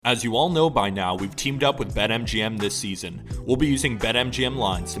As you all know by now, we've teamed up with BetMGM this season. We'll be using BetMGM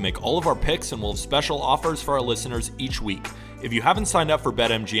lines to make all of our picks, and we'll have special offers for our listeners each week. If you haven't signed up for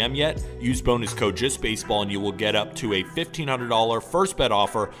BetMGM yet, use bonus code JustBaseball and you will get up to a $1,500 first bet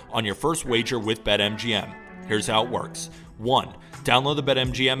offer on your first wager with BetMGM. Here's how it works. 1. Download the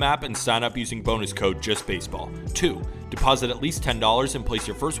BetMGM app and sign up using bonus code JustBaseball. 2. Deposit at least $10 and place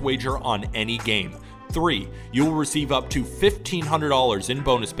your first wager on any game. 3. You will receive up to $1,500 in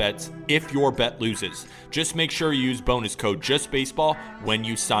bonus bets if your bet loses. Just make sure you use bonus code JustBaseball when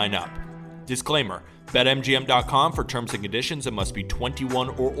you sign up. Disclaimer. BetMGM.com for terms and conditions and must be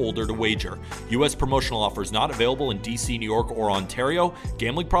 21 or older to wager. U.S. promotional offers not available in D.C., New York, or Ontario.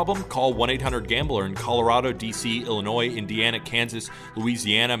 Gambling problem? Call 1-800-GAMBLER in Colorado, D.C., Illinois, Indiana, Kansas,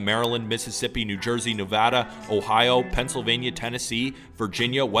 Louisiana, Maryland, Mississippi, New Jersey, Nevada, Ohio, Pennsylvania, Tennessee,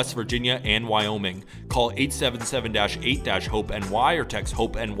 Virginia, West Virginia, and Wyoming. Call 877-8-HOPE-NY or text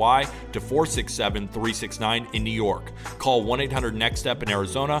HOPE-NY to 467-369 in New York. Call 1-800-NEXT-STEP in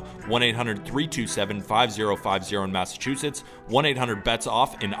Arizona, 1-800-327-5050 in Massachusetts,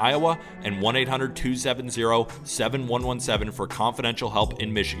 1-800-BETS-OFF in Iowa, and 1-800-270-7117 for confidential help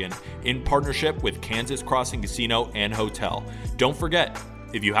in Michigan, in partnership with Kansas Crossing Casino and Hotel. Don't forget,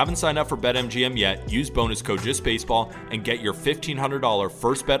 if you haven't signed up for BetMGM yet, use bonus code JustBaseball and get your $1,500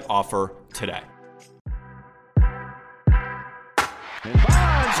 first bet offer today. And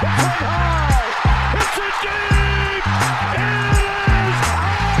Bonds hit high. It's a deep. It is out of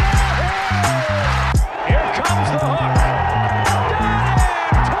here. Here comes the hook. Got him.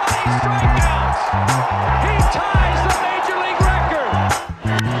 20 strikeouts. He ties the major league record.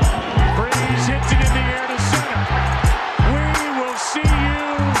 Freese hits it in the air to center. We will see you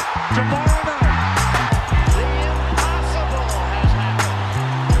tomorrow night. The impossible has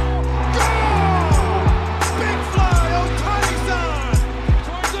happened. Goal! Big fly, Ohtani-san!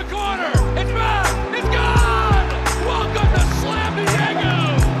 Towards the corner. It's back. It's gone. Welcome to Slam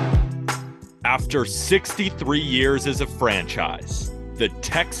Diego. After 63 years as a franchise, the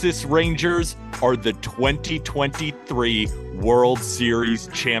Texas Rangers are the 2023 World Series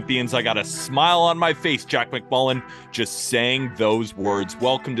champions. I got a smile on my face, Jack McMullen, just saying those words.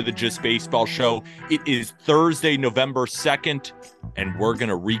 Welcome to the Just Baseball Show. It is Thursday, November 2nd, and we're going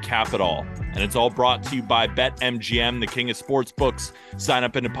to recap it all. And it's all brought to you by BetMGM, the king of sportsbooks. Sign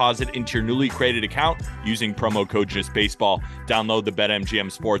up and deposit into your newly created account using promo code JustBaseball. Download the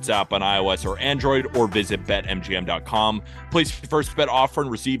BetMGM Sports app on iOS or Android, or visit BetMGM.com. Place your first bet offer and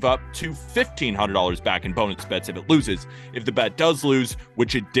receive up to $1,500 back in bonus bets if it loses. If the bet does lose,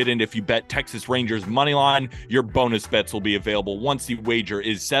 which it didn't if you bet Texas Rangers money line, your bonus bets will be available once the wager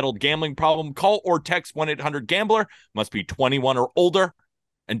is settled. Gambling problem? Call or text 1-800-GAMBLER. Must be 21 or older,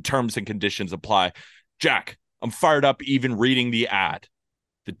 and terms and conditions apply. Jack, I'm fired up even reading the ad.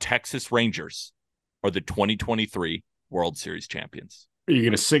 The Texas Rangers are the 2023 World Series champions. Are you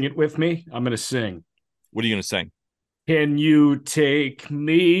going to sing it with me? I'm going to sing. What are you going to sing? Can you take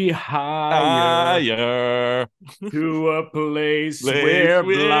me higher to a place where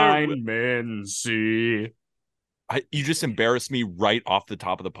blind men see? You just embarrassed me right off the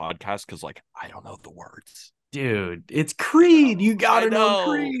top of the podcast because, I don't know the words. Dude, it's Creed. You got to know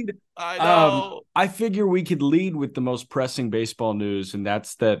Creed. I know. I figure we could lead with the most pressing baseball news, and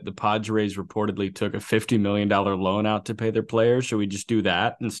that's that the Padres reportedly took a $50 million loan out to pay their players. Should we just do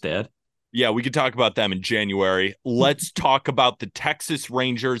that instead? Yeah, we could talk about them in January. Let's talk about the Texas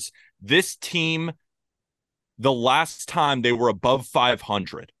Rangers. This team, the last time they were above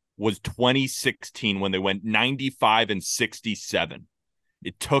 500 was 2016 when they went 95-67.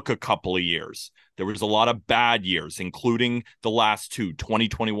 It took a couple of years. There was a lot of bad years, including the last two,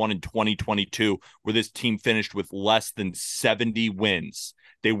 2021 and 2022, where this team finished with less than 70 wins.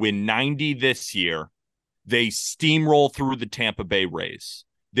 They win 90 this year. They steamroll through the Tampa Bay Rays.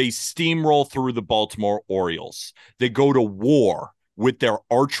 They steamroll through the Baltimore Orioles. They go to war with their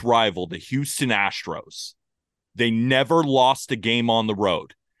arch rival, the Houston Astros. They never lost a game on the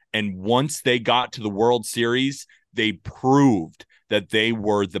road. And once they got to the World Series, they proved that they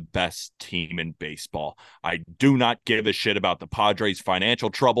were the best team in baseball. I do not give a shit about the Padres' financial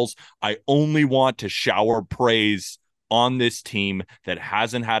troubles. I only want to shower praise on this team that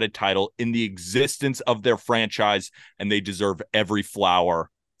hasn't had a title in the existence of their franchise, and they deserve every flower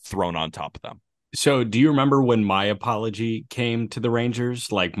thrown on top of them. So do you remember when my apology came to the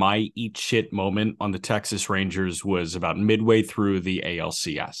Rangers? Like, my eat shit moment on the Texas Rangers was about midway through the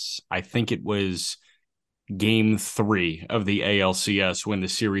ALCS. I think it was game 3 of the ALCS when the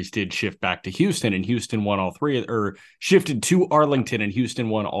series did shift back to Houston, and Houston won all three, or shifted to Arlington and Houston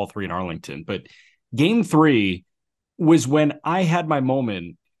won all three in Arlington. But game 3 was when I had my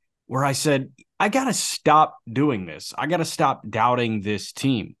moment where I said, I got to stop doing this. I got to stop doubting this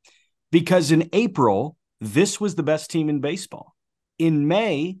team because in April, this was the best team in baseball. In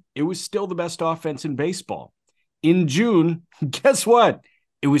May, it was still the best offense in baseball. In June, guess what?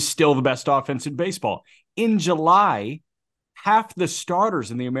 It was still the best offense in baseball. In July, half the starters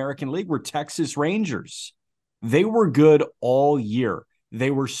in the American League were Texas Rangers. They were good all year.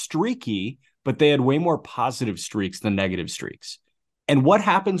 They were streaky, but they had way more positive streaks than negative streaks. And what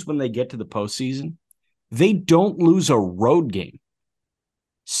happens when they get to the postseason? They don't lose a road game.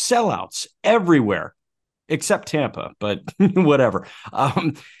 Sellouts everywhere, except Tampa, but whatever.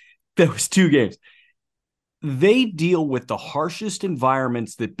 There was 2 games. They deal with the harshest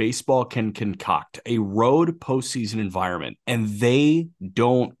environments that baseball can concoct, a road postseason environment, and they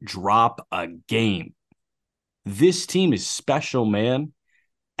don't drop a game. This team is special, man.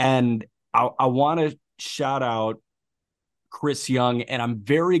 And I want to shout out Chris Young, and I'm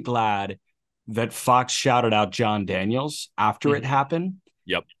very glad that Fox shouted out John Daniels after it happened.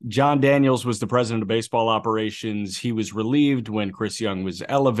 Yep. John Daniels was the president of baseball operations. He was relieved when Chris Young was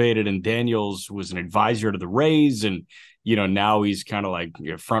elevated, and Daniels was an advisor to the Rays. And, now he's kind of like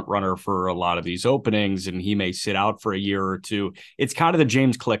a front runner for a lot of these openings, and he may sit out for a year or two. It's kind of the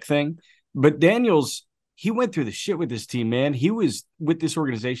James Click thing. But Daniels, he went through the shit with this team, man. He was with this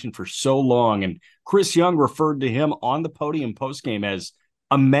organization for so long. And Chris Young referred to him on the podium postgame as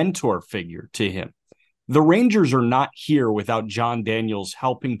a mentor figure to him. The Rangers are not here without John Daniels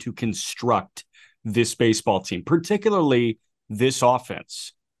helping to construct this baseball team, particularly this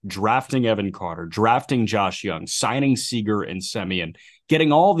offense, drafting Evan Carter, drafting Josh Young, signing Seager and Semien,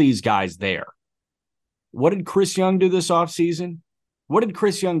 getting all these guys there. What did Chris Young do this offseason? What did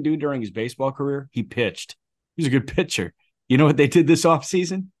Chris Young do during his baseball career? He pitched. He was a good pitcher. You know what they did this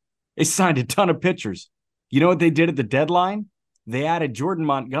offseason? They signed a ton of pitchers. You know what they did at the deadline? They added Jordan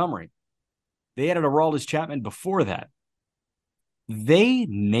Montgomery. They added Aroldis Chapman before that. They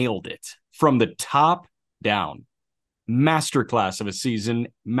nailed it from the top down. Masterclass of a season,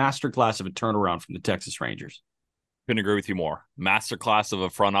 masterclass of a turnaround from the Texas Rangers. Couldn't agree with you more. Masterclass of a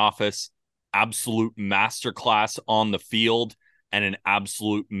front office, absolute masterclass on the field, and an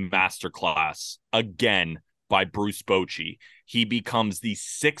absolute masterclass again by Bruce Bochy. He becomes the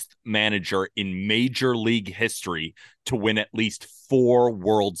 6th manager in Major League history to win at least 4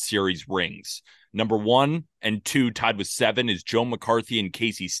 World Series rings. Number 1 and 2, tied with 7, is Joe McCarthy and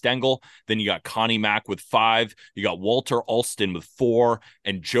Casey Stengel. Then you got Connie Mack with 5. You got Walter Alston with 4,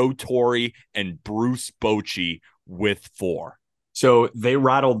 and Joe Torre and Bruce Bochy with 4. So they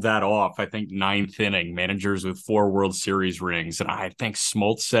rattled that off, I think, 9th inning, managers with 4 World Series rings. And I think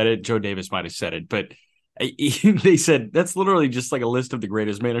Smoltz said it. Joe Davis might have said it. But they said that's literally just like a list of the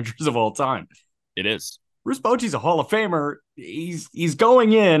greatest managers of all time. It is. Bruce Bochy's a Hall of Famer. He's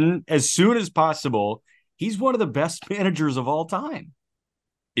going in as soon as possible. He's one of the best managers of all time.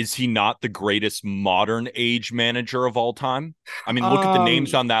 Is he not the greatest modern age manager of all time? I mean, look at the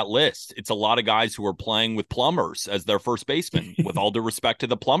names on that list. It's a lot of guys who are playing with plumbers as their first baseman, with all due respect to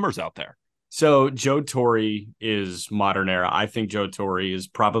the plumbers out there. So Joe Torre is modern era. I think Joe Torre is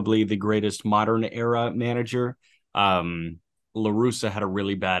probably the greatest modern era manager. La Russa had a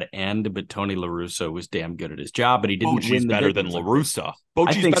really bad end, but Tony La Russa was damn good at his job, but he didn't Bochy's win the better than La Russa.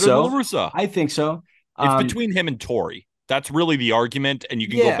 Bochy's better than La Russa. I think so. It's between him and Torre. That's really the argument, and you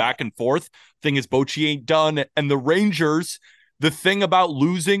can go back and forth. Thing is, Bochy ain't done, and the Rangers, the thing about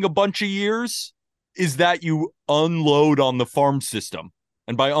losing a bunch of years is that you unload on the farm system.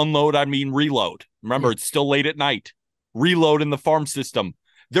 And by unload, I mean reload. Remember, it's still late at night. Reload in the farm system.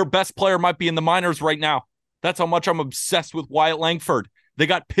 Their best player might be in the minors right now. That's how much I'm obsessed with Wyatt Langford. They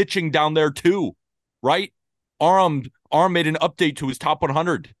got pitching down there too, right? Arm made an update to his top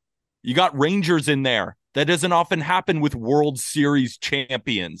 100. You got Rangers in there. That doesn't often happen with World Series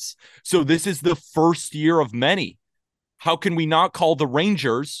champions. So this is the first year of many. How can we not call the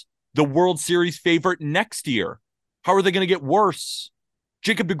Rangers the World Series favorite next year? How are they going to get worse?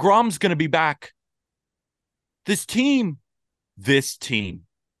 Jacob deGrom's going to be back. This team.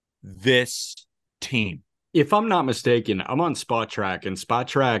 If I'm not mistaken, I'm on Spotrac, and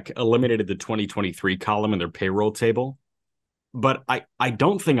Spotrac eliminated the 2023 column in their payroll table. But I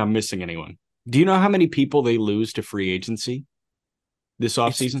don't think I'm missing anyone. Do you know how many people they lose to free agency this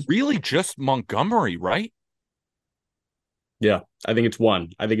offseason? It's really just Montgomery, right? Yeah, I think it's one.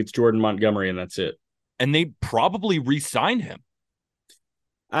 I think it's Jordan Montgomery, and that's it. And they probably re-sign him.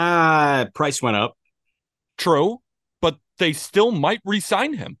 Price went up. True, but they still might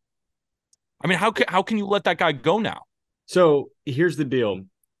re-sign him. I mean, how can you let that guy go now? So here's the deal.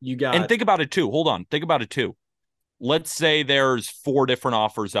 You got... And think about it, too. Hold on. Think about it, too. let's say there's 4 different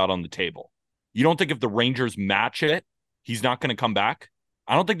offers out on the table. You don't think if the Rangers match it, he's not going to come back?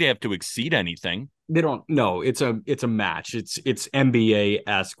 I don't think they have to exceed anything. They don't. No, it's a match. It's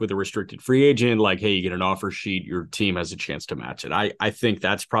NBA-esque with a restricted free agent. Like, hey, you get an offer sheet, your team has a chance to match it. I think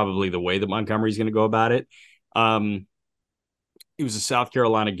that's probably the way that Montgomery's going to go about it. It was a South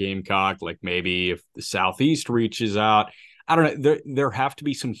Carolina Gamecock. Like, maybe if the Southeast reaches out, I don't know. There have to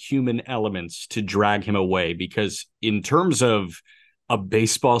be some human elements to drag him away, because in terms of a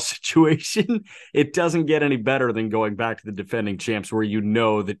baseball situation, it doesn't get any better than going back to the defending champs, where you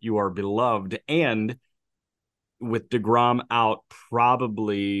know that you are beloved. And with DeGrom out,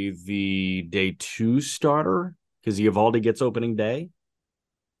 probably the day 2 starter, because Eovaldi gets opening day.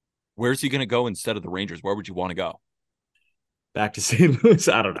 Where's he going to go instead of the Rangers? Where would you want to go? Back to St. Louis?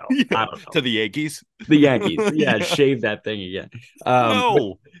 I don't know. Yeah, I don't know. To the Yankees? The Yankees. Yeah, shave that thing again.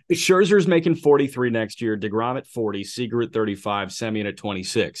 No. Scherzer's making 43 next year. DeGrom at 40, Seager at 35, Semien at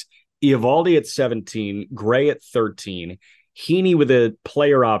 26, Eovaldi at 17, Gray at 13, Heaney with a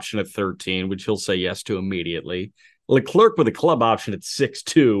player option at 13, which he'll say yes to immediately, Leclerc with a club option at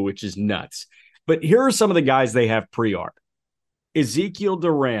 6-2, which is nuts. But here are some of the guys they have pre-arb: Ezekiel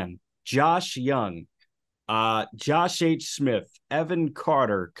Duran, Josh Young, Josh H. Smith, Evan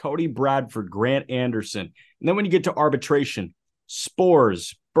Carter, Cody Bradford, Grant Anderson. And then when you get to arbitration,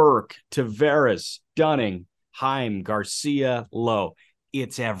 Spores, Burke, Tavares, Dunning, Heim, Garcia, Lowe.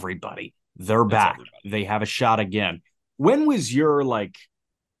 It's everybody. They're back. Everybody. They have a shot again. When was your,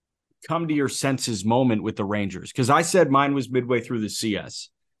 come to your senses moment with the Rangers? Because I said mine was midway through the CS.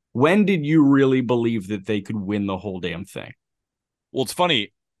 When did you really believe that they could win the whole damn thing? Well, it's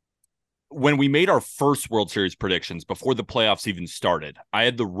funny. When we made our first World Series predictions before the playoffs even started, I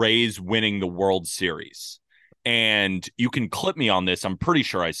had the Rays winning the World Series. And you can clip me on this. I'm pretty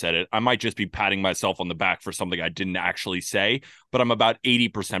sure I said it. I might just be patting myself on the back for something I didn't actually say, but I'm about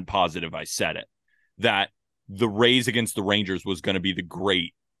 80% positive I said it, that the Rays against the Rangers was going to be the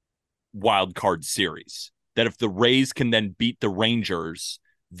great wild card series. That if the Rays can then beat the Rangers,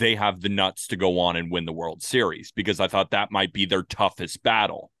 they have the nuts to go on and win the World Series, because I thought that might be their toughest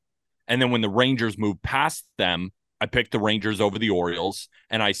battle. And then when the Rangers moved past them, I picked the Rangers over the Orioles,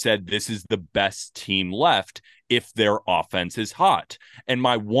 and I said this is the best team left if their offense is hot. And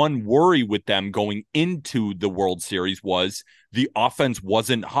my one worry with them going into the World Series was the offense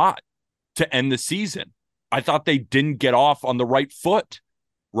wasn't hot to end the season. I thought they didn't get off on the right foot,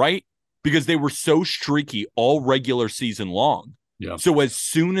 right? Because they were so streaky all regular season long. Yeah. So as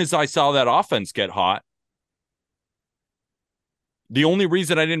soon as I saw that offense get hot, the only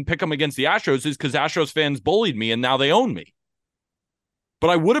reason I didn't pick them against the Astros is because Astros fans bullied me and now they own me. But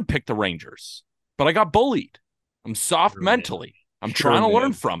I would have picked the Rangers, but I got bullied. I'm soft mentally. I'm trying to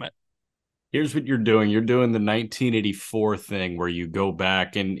learn from it. Here's what you're doing. You're doing the 1984 thing where you go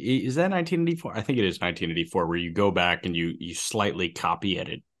back, and is that 1984? I think it is 1984, where you go back and you slightly copy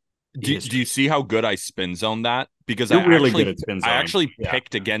edit. Do you see how good I spin zone that? Because you're really good at spin zoning. I actually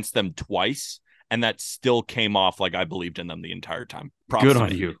picked against them twice, and that still came off like I believed in them the entire time. Good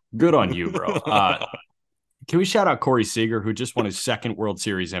on you. Good on you, bro. Can we shout out Corey Seager, who just won his second World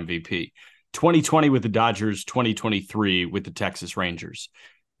Series MVP? 2020 with the Dodgers, 2023 with the Texas Rangers.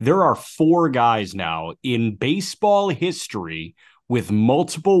 There are 4 guys now in baseball history with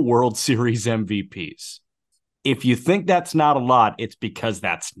multiple World Series MVPs. If you think that's not a lot, it's because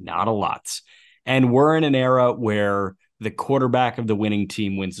that's not a lot. And we're in an era where the quarterback of the winning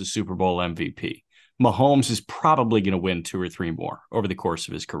team wins the Super Bowl MVP. Mahomes is probably going to win 2 or 3 more over the course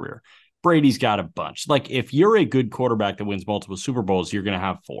of his career. Brady's got a bunch. Like, if you're a good quarterback that wins multiple Super Bowls, you're going to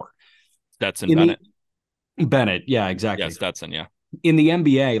have 4. Stetson Bennett. Bennett, yeah, exactly. Yeah, Stetson, yeah. In the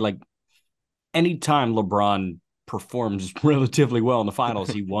NBA, like, anytime LeBron performs relatively well in the finals,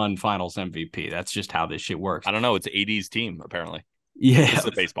 he won finals MVP. That's just how this shit works. I don't know. It's 80s team, apparently. Yeah. It's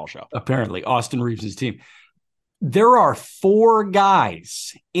a baseball show. Apparently. Austin Reeves' team. There are 4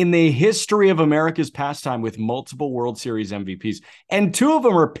 guys in the history of America's pastime with multiple World Series MVPs, and 2 of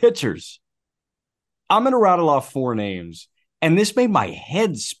them are pitchers. I'm going to rattle off 4 names, and this made my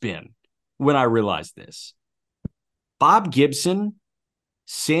head spin when I realized this. Bob Gibson,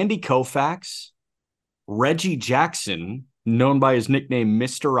 Sandy Koufax, Reggie Jackson, known by his nickname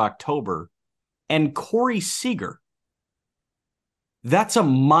Mr. October, and Corey Seager. That's a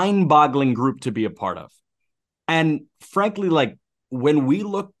mind-boggling group to be a part of. And frankly, like, when we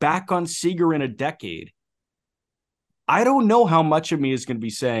look back on Seager in a decade, I don't know how much of me is going to be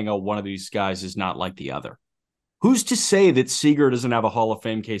saying, oh, one of these guys is not like the other. Who's to say that Seager doesn't have a Hall of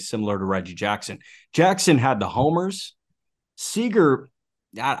Fame case similar to Reggie Jackson? Jackson had the homers. Seager,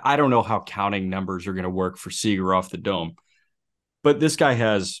 I don't know how counting numbers are going to work for Seager off the dome, but this guy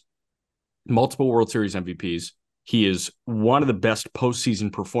has multiple World Series MVPs. He is one of the best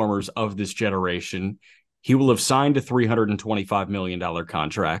postseason performers of this generation. He will have signed a $325 million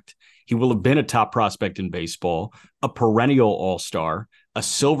contract. He will have been a top prospect in baseball, a perennial all-star, a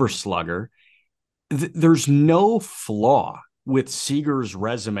silver slugger. There's no flaw with Seager's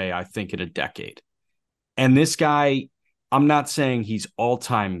resume, I think, in a decade. And this guy, I'm not saying he's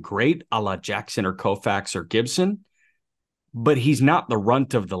all-time great, a la Jackson or Koufax or Gibson, but he's not the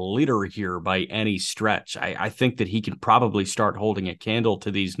runt of the litter here by any stretch. I think that he can probably start holding a candle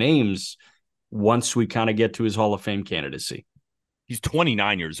to these names once we kind of get to his Hall of Fame candidacy. He's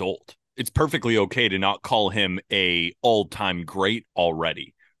 29 years old. It's perfectly okay to not call him a all-time great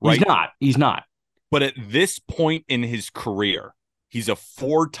already, right? He's not. But at this point in his career, he's a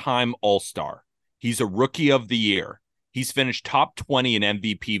 4-time All-Star. He's a Rookie of the Year. He's finished top 20 in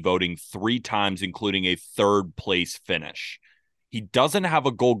MVP voting 3 times, including a 3rd-place finish. He doesn't have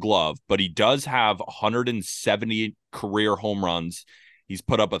a Gold Glove, but he does have 170 career home runs. He's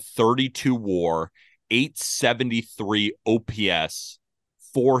put up a 32 WAR, 873 OPS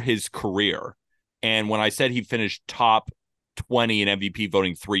for his career. And when I said he finished top 20 in MVP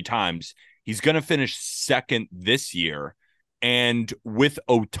voting 3 times, he's going to finish 2nd this year. And with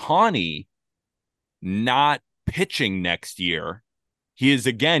Ohtani not pitching next year, he is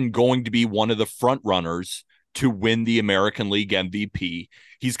again going to be one of the front runners to win the American League MVP.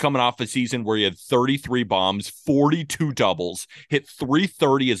 He's coming off a season where he had 33 bombs, 42 doubles, hit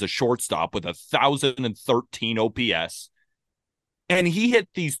 330 as a shortstop with 1,013 OPS. And he hit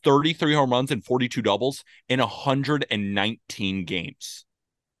these 33 home runs and 42 doubles in 119 games.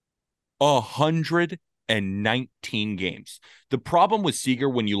 119 games. The problem with Seager,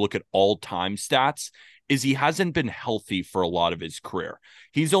 when you look at all-time stats, is he hasn't been healthy for a lot of his career.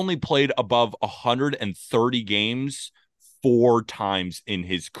 He's only played above 130 games 4 times in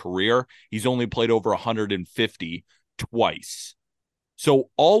his career. He's only played over 150 twice. So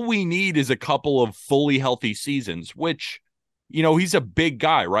all we need is a couple of fully healthy seasons, which, you know, he's a big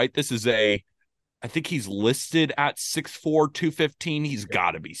guy, right? I think he's listed at 6'4", 215. He's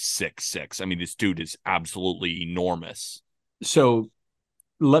got to be 6'6". I mean, this dude is absolutely enormous. So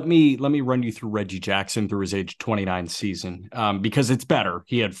let me run you through Reggie Jackson through his age 29 season, because it's better.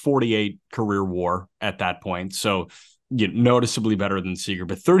 He had 48 career WAR at that point, so noticeably better than Seager.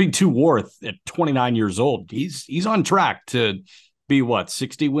 But 32 WAR at 29 years old, he's on track to be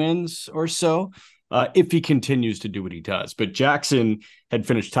 60 wins or so. If he continues to do what he does. But Jackson had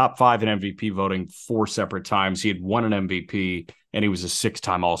finished top 5 in MVP voting 4 separate times. He had won an MVP, and he was a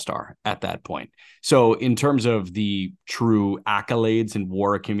 6-time All-Star at that point. So in terms of the true accolades and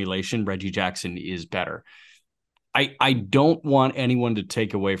WAR accumulation, Reggie Jackson is better. I don't want anyone to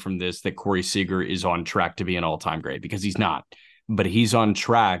take away from this that Corey Seager is on track to be an all-time great, because he's not. But he's on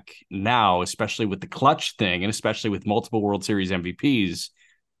track now, especially with the clutch thing, and especially with multiple World Series MVPs,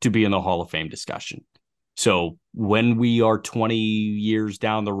 to be in the Hall of Fame discussion. So when we are 20 years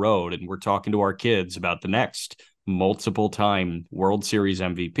down the road and we're talking to our kids about the next multiple time World Series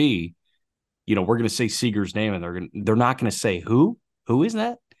MVP, we're going to say Seager's name, and they're not going to say who is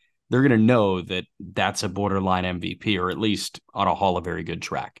that? They're going to know that that's a borderline MVP, or at least on a Hall of Very Good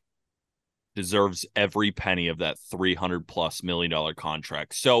track. Deserves every penny of that $300+ million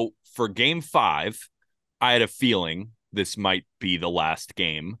contract. So for Game 5, I had a feeling this might be the last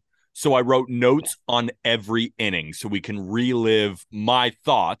game. So I wrote notes on every inning so we can relive my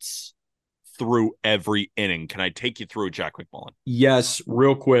thoughts through every inning. Can I take you through it, Jack McMullen? Yes,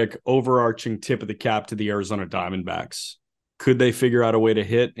 real quick, overarching tip of the cap to the Arizona Diamondbacks. Could they figure out a way to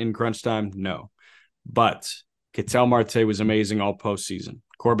hit in crunch time? No. But Ketel Marte was amazing all postseason.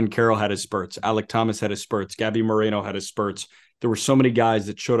 Corbin Carroll had his spurts. Alek Thomas had his spurts. Gabby Moreno had his spurts. There were so many guys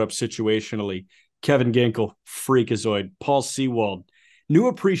that showed up situationally. Kevin Ginkel, freakazoid. Paul Sewald. New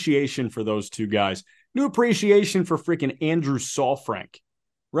appreciation for those two guys. New appreciation for freaking Andrew Saalfrank,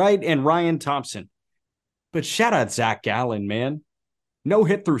 right? And Ryan Thompson. But shout out Zach Gallen, man. No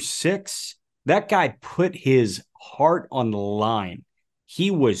hit through 6. That guy put his heart on the line.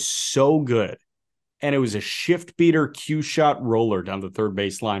 He was so good. And it was a shift beater Q shot roller down the third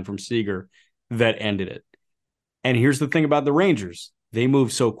base line from Seager that ended it. And here's the thing about the Rangers. They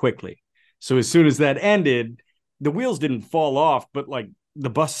move so quickly. So as soon as that ended, the wheels didn't fall off, but the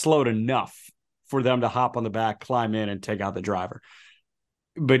bus slowed enough for them to hop on the back, climb in, and take out the driver.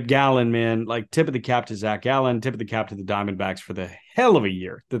 But Gallen, man, tip of the cap to Zach Gallen, tip of the cap to the Diamondbacks for the hell of a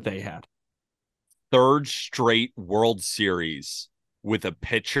year that they had. 3rd straight World Series with a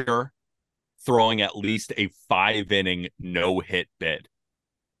pitcher throwing at least a 5-inning no-hit bid.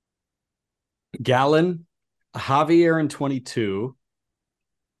 Gallen, Javier in 22.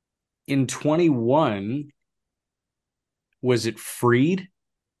 In 21, was it Freed?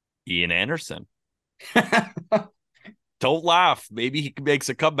 Ian Anderson. Don't laugh. Maybe he makes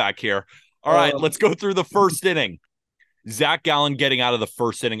a comeback here. All right, let's go through the first inning. Zach Gallen getting out of the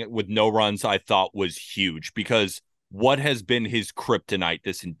first inning with no runs, I thought was huge because what has been his kryptonite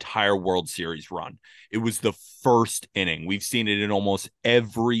this entire World Series run? It was the first inning. We've seen it in almost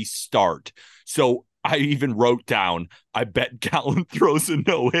every start. So I even wrote down, I bet Gallen throws a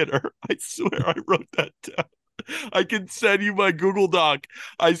no-hitter. I swear I wrote that down. I can send you my Google Doc.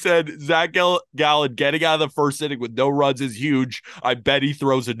 I said Zach Gallen getting out of the first inning with no runs is huge. I bet he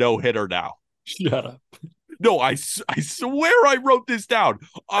throws a no-hitter now. Shut up. No, I swear I wrote this down.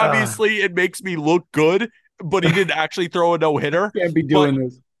 Obviously, it makes me look good, but he didn't actually throw a no-hitter. Can't be doing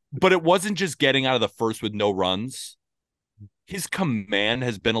this. But it wasn't just getting out of the first with no runs. His command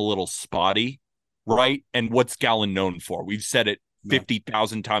has been a little spotty, right? And what's Gallen known for? We've said it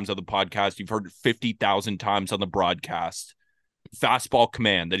 50,000 times on the podcast. You've heard it 50,000 times on the broadcast. Fastball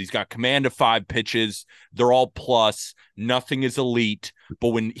command, that he's got command of 5 pitches. They're all plus. Nothing is elite. But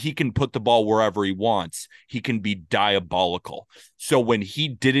when he can put the ball wherever he wants, he can be diabolical. So when he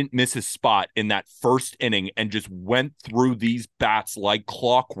didn't miss a spot in that first inning and just went through these bats like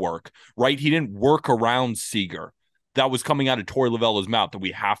clockwork, right? He didn't work around Seager. That was coming out of Torey Lovullo's mouth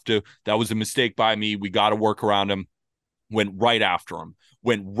that was a mistake by me. We got to work around him. Went right after him.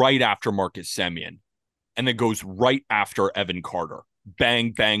 Went right after Marcus Semien. And then goes right after Evan Carter.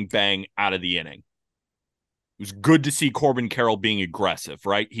 Bang, bang, bang, out of the inning. It was good to see Corbin Carroll being aggressive,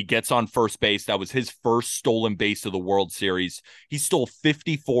 right? He gets on first base. That was his first stolen base of the World Series. He stole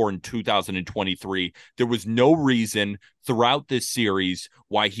 54 in 2023. There was no reason throughout this series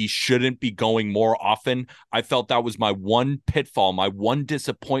why he shouldn't be going more often. I felt that was my one pitfall, my one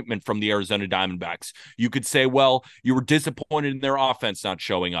disappointment from the Arizona Diamondbacks. You could say, well, you were disappointed in their offense not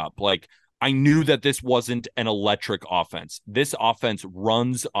showing up. Like, I knew that this wasn't an electric offense. This offense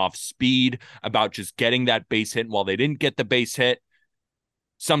runs off speed, about just getting that base hit. And while they didn't get the base hit,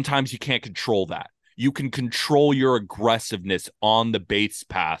 sometimes you can't control that. You can control your aggressiveness on the base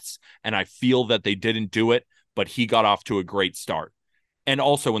paths. And I feel that they didn't do it, but he got off to a great start. And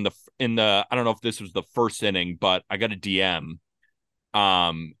also in the I don't know if this was the first inning, but I got a DM.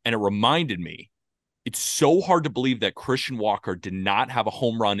 And it reminded me, it's so hard to believe that Christian Walker did not have a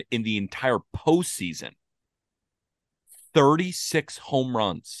home run in the entire postseason. 36 home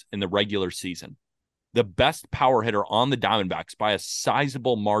runs in the regular season. The best power hitter on the Diamondbacks by a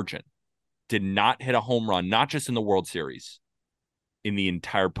sizable margin did not hit a home run, not just in the World Series, in the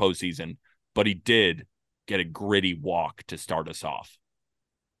entire postseason, but he did get a gritty walk to start us off.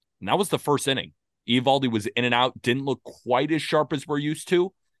 And that was the first inning. Eovaldi was in and out, didn't look quite as sharp as we're used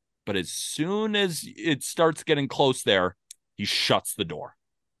to. But as soon as it starts getting close there, he shuts the door.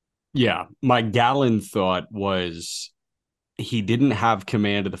 Yeah, my Gallen thought was he didn't have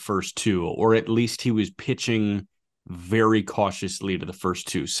command of the first two, or at least he was pitching very cautiously to the first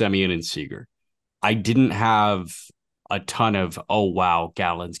two, Semien and Seager. I didn't have a ton of, oh, wow,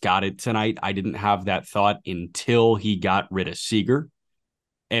 Gallen's got it tonight. I didn't have that thought until he got rid of Seager.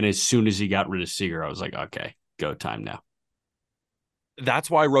 And as soon as he got rid of Seager, I was like, okay, go time now.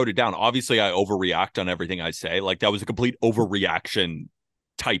 That's why I wrote it down. Obviously, I overreact on everything I say. Like, that was a complete overreaction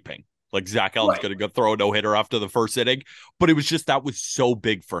typing. Like, Zach Gallen's going to go throw a no-hitter after the first inning. But it was just, that was so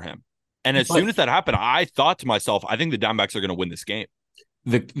big for him. And as soon as that happened, I thought to myself, I think the Diamondbacks are going to win this game.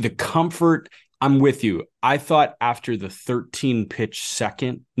 The comfort, I'm with you. I thought after the 13-pitch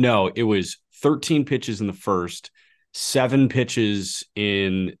second, no, it was 13 pitches in the first, 7 pitches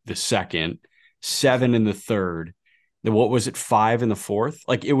in the second, 7 in the third. What was it, 5 in the fourth?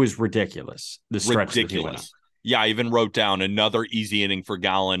 Like, it was ridiculous. The stretch that he went on. Yeah, I even wrote down another easy inning for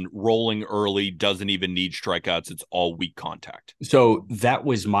Gallen, rolling early, doesn't even need strikeouts. It's all weak contact. So that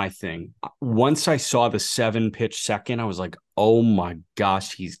was my thing. Once I saw the 7-pitch second, I was like, oh my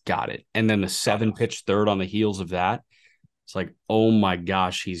gosh, he's got it. And then the 7-pitch third on the heels of that, it's like, oh my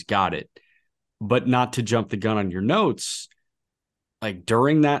gosh, he's got it. But not to jump the gun on your notes, like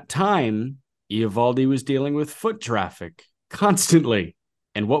during that time, Eovaldi was dealing with foot traffic constantly.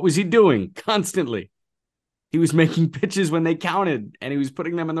 And what was he doing constantly? He was making pitches when they counted, and he was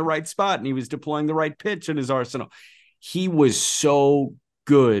putting them in the right spot, and he was deploying the right pitch in his arsenal. He was so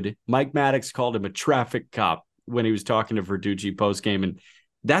good. Mike Maddox called him a traffic cop when he was talking to Verducci postgame. And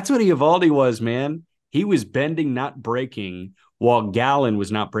that's what Eovaldi was, man. He was bending, not breaking, while Gallen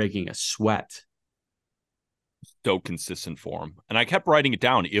was not breaking a sweat. So consistent for him. And I kept writing it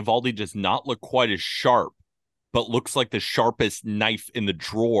down. Eovaldi does not look quite as sharp but looks like the sharpest knife in the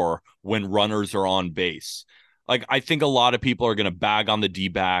drawer when runners are on base. Like, I think a lot of people are going to bag on the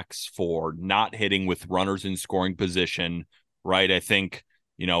D-backs for not hitting with runners in scoring position, right? I think,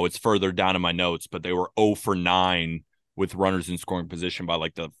 it's further down in my notes, but they were 0 for 9 with runners in scoring position by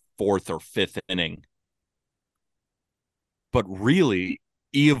like the 4th or 5th inning. But really,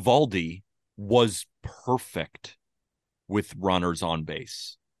 Eovaldi was perfect with runners on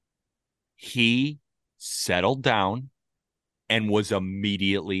base. He settled down and was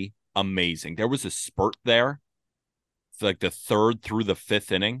immediately amazing. There was a spurt there, like the 3rd through the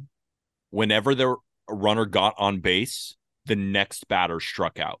 5th inning. Whenever the runner got on base, the next batter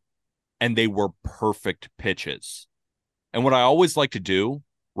struck out, and they were perfect pitches. And what I always like to do,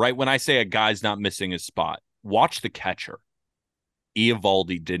 right, when I say a guy's not missing his spot, watch the catcher.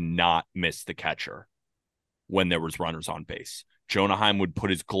 Eovaldi did not miss the catcher when there was runners on base. Jonah Heim would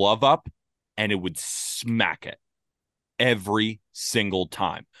put his glove up, and it would smack it every single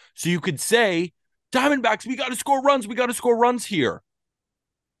time. So you could say, Diamondbacks, we got to score runs. We got to score runs here.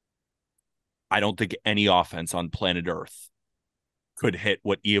 I don't think any offense on planet Earth could hit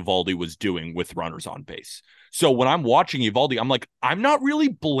what Eovaldi was doing with runners on base. So when I'm watching Eovaldi, I'm like, I'm not really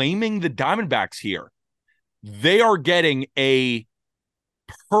blaming the Diamondbacks here. They are getting a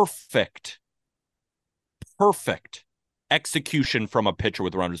perfect execution from a pitcher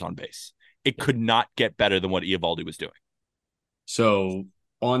with runners on base. It could not get better than what Eovaldi was doing. So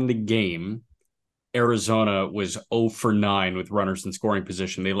on the game, Arizona was 0 for 9 with runners in scoring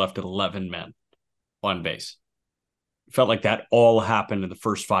position. They left 11 men on base. Felt like that all happened in the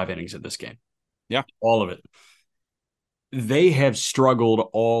first 5 innings of this game. Yeah. All of it. They have struggled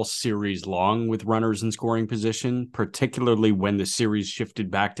all series long with runners in scoring position, particularly when the series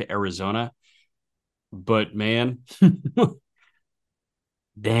shifted back to Arizona. But man,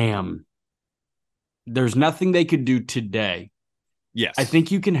 damn. There's nothing they could do today. Yes. I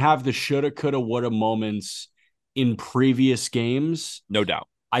think you can have the shoulda, coulda, woulda moments in previous games. No doubt.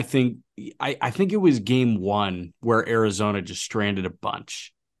 I think it was game 1 where Arizona just stranded a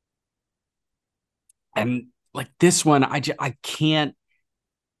bunch. And like this one, I can't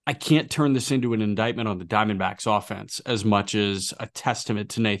turn this into an indictment on the Diamondbacks offense as much as a testament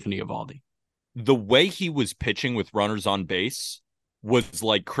to Nathan Eovaldi. The way he was pitching with runners on base was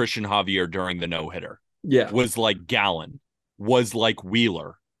like Christian Javier during the no-hitter. Yeah. Was like Gallen. Was like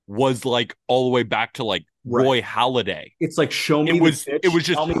Wheeler. Was like all the way back to like Roy Halladay. It's like, show me it was the pitch, it was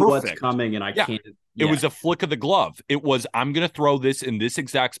just tell me perfect. what's coming, and I can't. It was a flick of the glove. It was, I'm going to throw this in this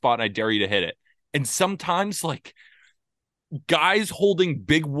exact spot, and I dare you to hit it. And sometimes, like, guys holding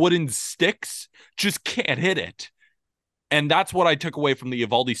big wooden sticks just can't hit it. And that's what I took away from the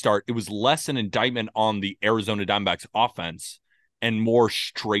Eovaldi start. It was less an indictment on the Arizona Diamondbacks offense and more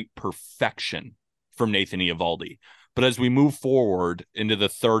straight perfection from Nathan Eovaldi. But as we move forward into the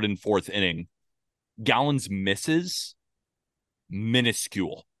 3rd and 4th inning, Gallen's misses,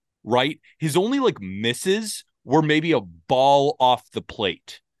 minuscule, right? His only like misses were maybe a ball off the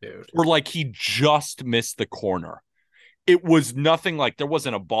plate. Dude. Or like he just missed the corner. It was nothing like, there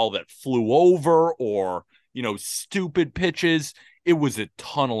wasn't a ball that flew over or, stupid pitches. It was a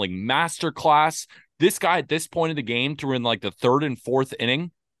tunneling masterclass. This guy at this point of the game, through in like the 3rd and 4th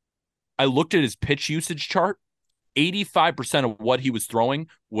inning, I looked at his pitch usage chart. 85% of what he was throwing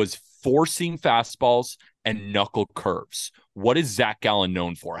was 4-seam fastballs and knuckle curves. What is Zach Gallen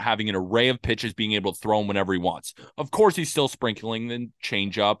known for? Having an array of pitches, being able to throw them whenever he wants. Of course, he's still sprinkling the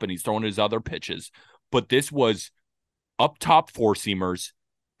changeup and he's throwing his other pitches. But this was up top 4-seamers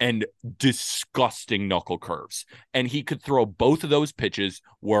and disgusting knuckle curves. And he could throw both of those pitches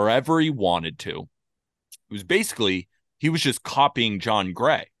wherever he wanted to. It was basically, he was just copying John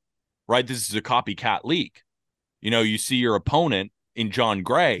Gray, right? This is a copycat league. You see your opponent in John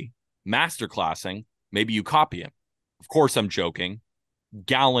Gray masterclassing, maybe you copy him. Of course, I'm joking.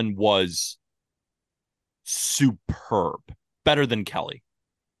 Gallen was superb, better than Kelly.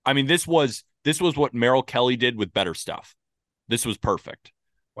 I mean, this was what Merrill Kelly did with better stuff. This was perfect.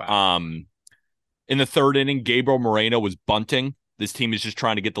 Wow. In the 3rd inning, Gabriel Moreno was bunting. This team is just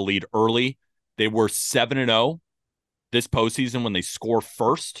trying to get the lead early. They were 7-0 this postseason when they score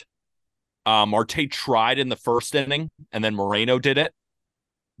first. Marte tried in the 1st inning, and then Moreno did it.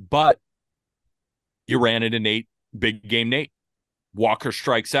 But you ran into Nate, big game Nate. Walker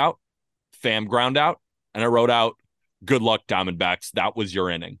strikes out, Pham ground out, and I wrote out, good luck, Diamondbacks. That was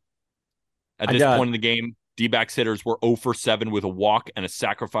your inning. At this point in the game, D-backs hitters were 0 for 7 with a walk and a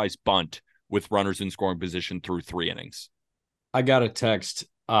sacrifice bunt with runners in scoring position through 3 innings. I got a text.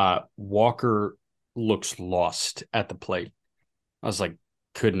 Walker looks lost at the plate. I was like,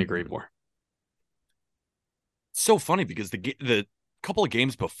 couldn't agree more. It's so funny because the couple of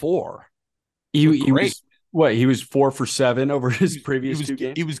games before, He great. he was 4 for 7 over his previous two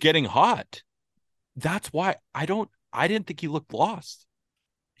games. He was getting hot. That's why I didn't think he looked lost.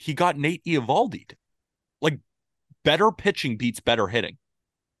 He got Nate Eovaldi. Like, better pitching beats better hitting.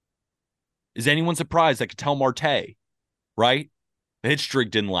 Is anyone surprised? I could tell Marte, right? The hit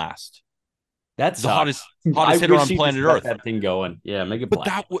streak didn't last. That's the hottest hitter on planet Earth. That thing going, yeah, make it. But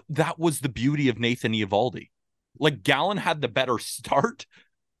that was the beauty of Nathan Eovaldi. Like, Gallen had the better start,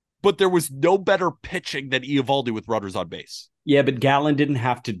 but there was no better pitching than Eovaldi with runners on base. Yeah, but Gallen didn't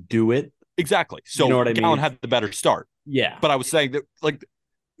have to do it. Exactly. So, you know what I mean? Gallen had the better start. Yeah. But I was saying that, like,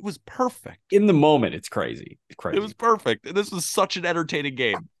 it was perfect. In the moment, it's crazy. It's crazy. It was perfect. And this was such an entertaining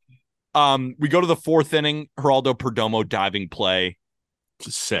game. We go to the fourth inning. Geraldo Perdomo diving play.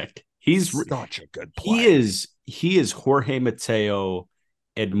 Sick. He's such a good play. He is Jorge Mateo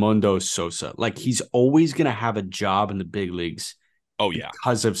Edmundo Sosa. Like, he's always going to have a job in the big leagues. Oh, yeah.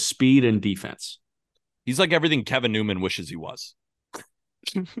 Because of speed and defense. He's like everything Kevin Newman wishes he was.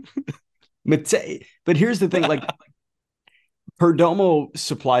 But here's the thing, like, Perdomo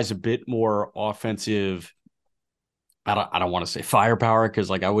supplies a bit more offensive. I don't want to say firepower,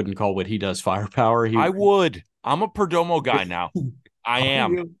 because, like, I wouldn't call what he does firepower. I would. I'm a I'm a Perdomo guy.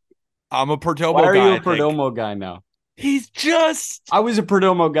 Why are you a Perdomo guy now? He's just. I was a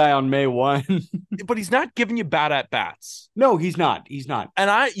Perdomo guy on May 1. But he's not giving you bad at bats. No, he's not. He's not.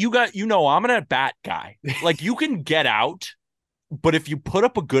 And I'm an at bat guy. Like, you can get out, but if you put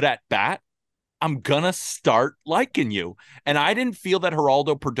up a good at bat, I'm gonna start liking you. And I didn't feel that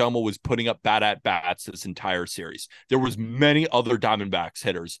Geraldo Perdomo was putting up bad at bats this entire series. There was many other Diamondbacks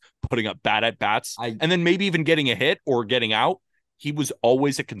hitters putting up bad at bats, and then maybe even getting a hit or getting out. He was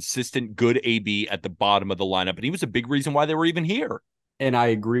always a consistent good AB at the bottom of the lineup, and he was a big reason why they were even here. And I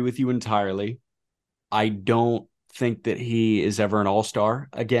agree with you entirely. I don't think that he is ever an all-star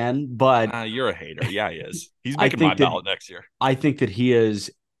again, but you're a hater. Yeah, he is. He's making my ballot next year. I think that he is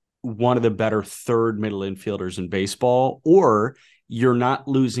one of the better third middle infielders in baseball, or you're not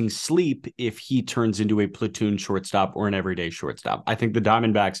losing sleep if he turns into a platoon shortstop or an everyday shortstop. I think the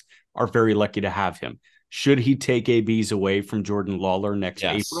Diamondbacks are very lucky to have him. Should he take ABs away from Jordan Lawler next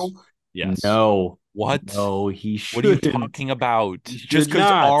April? Yes. No. What? No, he should. What are you talking about? Just because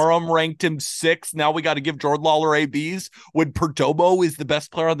Aram ranked him 6, now we got to give Jordan Lawler ABs when Perdomo is the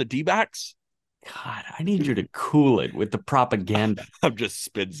best player on the D-backs? God, I need you to cool it with the propaganda. I'm just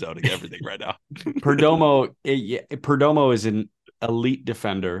spin zoning everything right now. Perdomo is an elite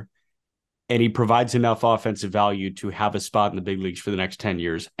defender, and he provides enough offensive value to have a spot in the big leagues for the next 10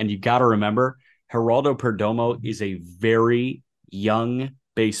 years. And you got to remember, Geraldo Perdomo is a very young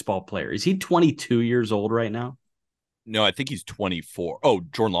baseball player. Is he 22 years old right now? No, I think he's 24. Oh,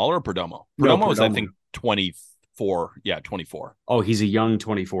 Jordan Lawler or Perdomo? Perdomo is, I think, 24. Yeah, 24. Oh, he's a young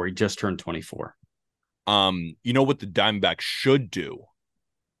 24. He just turned 24. You know what the Diamondbacks should do?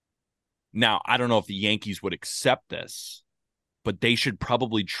 Now, I don't know if the Yankees would accept this, but they should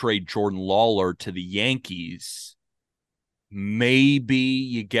probably trade Jordan Lawler to the Yankees. Maybe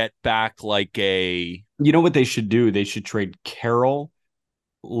you get back like a... You know what they should do? They should trade Carroll,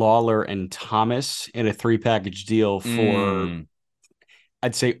 Lawler, and Thomas in a 3-package deal for,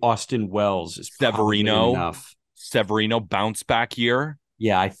 I'd say, Austin Wells is Severino enough. Severino bounce back year.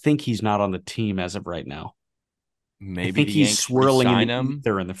 Yeah, I think he's not on the team as of right now. Maybe I think he's swirling in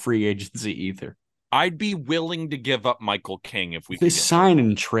the free agency ether. I'd be willing to give up Michael King if we could sign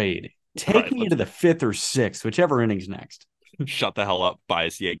and trade. Take me to the 5th or 6th, whichever inning's next. Shut the hell up,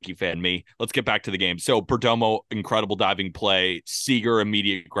 biased Yankee fan me. Let's get back to the game. So Perdomo, incredible diving play. Seager,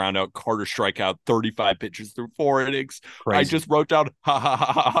 immediate ground out. Carter strikeout, 35 pitches through 4 innings. Crazy. I just wrote down,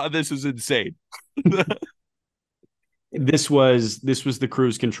 this is insane. This was the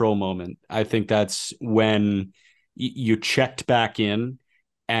cruise control moment. I think that's when you checked back in,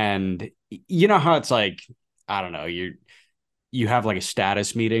 and you know how it's like, I don't know, you have like a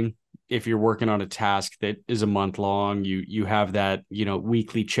status meeting. If you're working on a task that is a month long, you have that,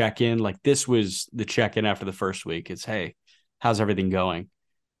 weekly check-in. Like, this was the check-in after the first week. It's, hey, how's everything going?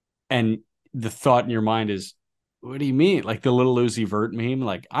 And the thought in your mind is, what do you mean? Like the little Uzi Vert meme?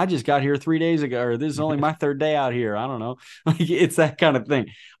 Like, I just got here 3 days ago, or this is only my 3rd day out here. I don't know. Like, it's that kind of thing.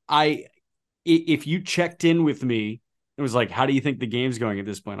 If you checked in with me, it was like, how do you think the game's going at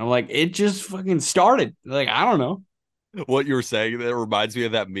this point? I'm like, it just fucking started. Like, I don't know. What you were saying, that reminds me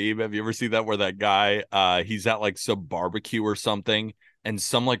of that meme. Have you ever seen that where that guy, he's at like some barbecue or something, and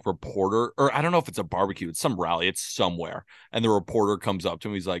some like reporter, or I don't know if it's a barbecue, it's some rally, it's somewhere, and the reporter comes up to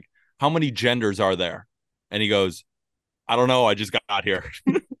him, he's like, how many genders are there? And he goes, I don't know, I just got here.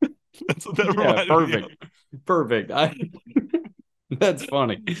 That's what that reminded me of. Perfect. That's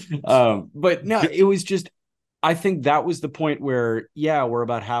funny. But no, it was just, I think that was the point where, yeah, we're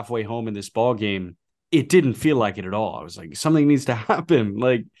about halfway home in this ball game. It didn't feel like it at all. I was like, something needs to happen.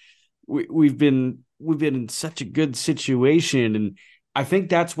 Like we've been in such a good situation. And I think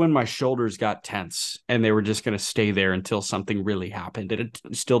that's when my shoulders got tense and they were just going to stay there until something really happened. And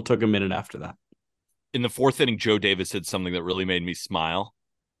it still took a minute after that. In the fourth inning, Joe Davis said something that really made me smile.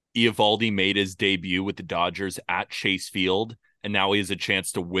 Eovaldi made his debut with the Dodgers at Chase Field, and now he has a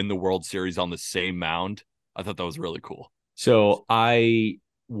chance to win the World Series on the same mound. I thought that was really cool. So I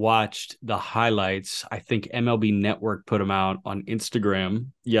watched the highlights. I think MLB Network put them out on Instagram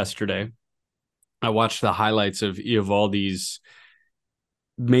yesterday. I watched the highlights of Eovaldi's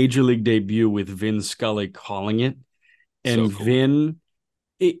major league debut with Vin Scully calling it. And So cool. Vin,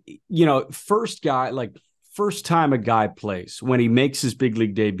 first time a guy plays, when he makes his big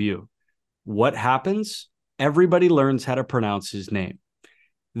league debut, what happens? Everybody learns how to pronounce his name.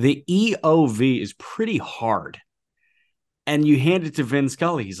 The EOV is pretty hard. And you hand it to Vin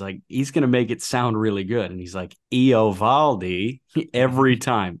Scully. He's like, he's going to make it sound really good. And he's like, Eovaldi every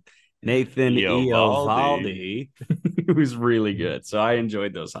time. Nathan Eovaldi. It was really good. So I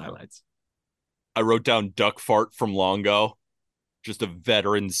enjoyed those highlights. I wrote down duck fart from Longo. Just a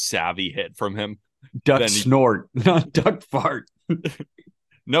veteran savvy hit from him. Duck snort, not duck fart.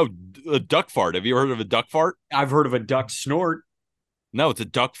 No, a duck fart. Have you heard of a duck fart? I've heard of a duck snort. No, it's a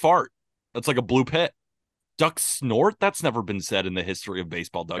duck fart. That's like a blue pit. Duck snort? That's never been said in the history of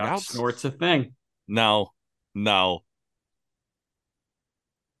baseball dugouts. Duck snort's a thing. No.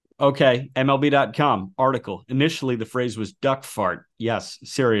 Okay, MLB.com article. Initially, the phrase was duck fart. Yes,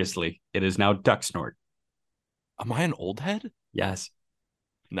 seriously. It is now duck snort. Am I an old head? Yes.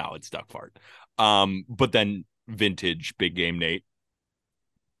 No, it's duck fart. But then vintage big game Nate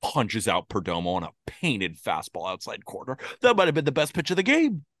punches out Perdomo on a painted fastball outside corner. That might have been the best pitch of the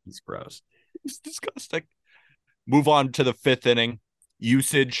game. He's gross. It's disgusting. Move on to the fifth inning.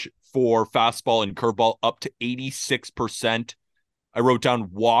 Usage for fastball and curveball up to 86%. I wrote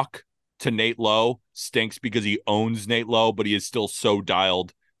down walk to Nate Lowe. Stinks because he owns Nate Lowe, but he is still so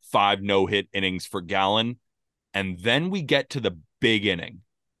dialed. 5 no-hit innings for Gallen. And then we get to the big inning.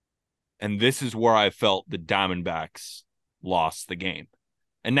 And this is where I felt the Diamondbacks lost the game.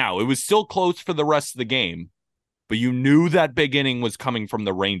 And now it was still close for the rest of the game, but you knew that big inning was coming from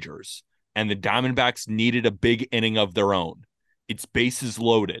the Rangers, and the Diamondbacks needed a big inning of their own. It's bases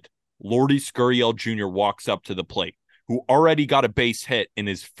loaded. Lourdes Gurriel Jr. walks up to the plate, who already got a base hit in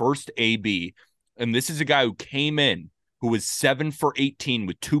his first AB. And this is a guy who came in, who was 7 for 18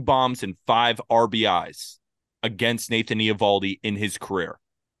 with 2 bombs and 5 RBIs against Nathan Eovaldi in his career.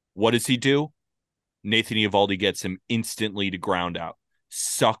 What does he do? Nathan Eovaldi gets him instantly to ground out,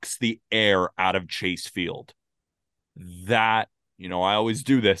 sucks the air out of Chase Field. That, I always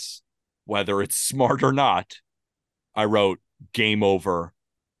do this, whether it's smart or not. I wrote, game over,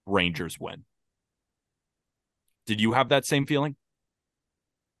 Rangers win. Did you have that same feeling?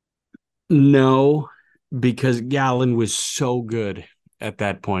 No, because Gallen was so good at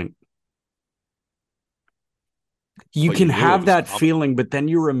that point. You can have that feeling, but then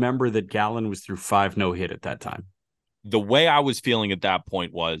you remember that Gallen was through 5 no-hit at that time. The way I was feeling at that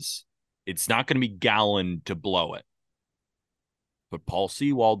point was, it's not going to be Gallen to blow it. But Paul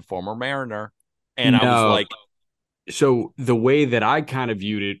Sewald, former Mariner. And I was like... So the way that I kind of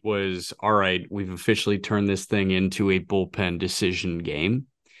viewed it was, all right, we've officially turned this thing into a bullpen decision game.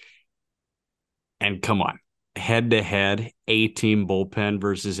 And come on, head-to-head, A-team bullpen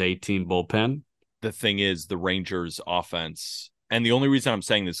versus A-team bullpen. The thing is, the Rangers offense, and the only reason I'm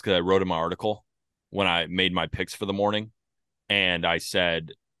saying this is because I wrote in my article when I made my picks for the morning, and I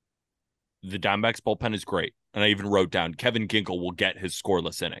said the Diamondbacks bullpen is great. And I even wrote down Kevin Ginkel will get his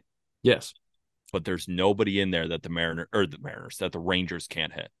scoreless inning. Yes. But there's nobody in there that that the Rangers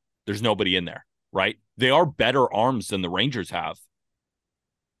can't hit. There's nobody in there, right? They are better arms than the Rangers have.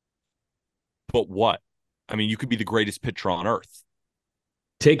 But what? I mean, you could be the greatest pitcher on earth.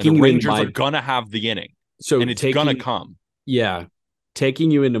 The Rangers are going to have the inning. And it's going to come. Yeah.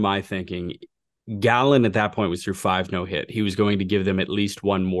 Taking you into my thinking, Gallen at that point was through 5 no-hit. He was going to give them at least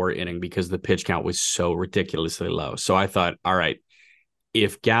one more inning because the pitch count was so ridiculously low. So I thought, all right,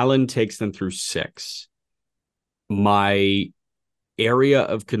 if Gallen takes them through 6, my area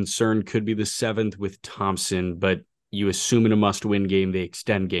of concern could be the 7th with Thompson, but you assume in a must-win game, they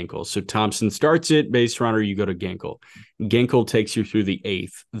extend Ginkel. So Thompson starts it, base runner, you go to Ginkel. Ginkel takes you through the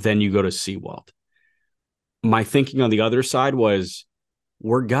 8th, then you go to Sewald. My thinking on the other side was,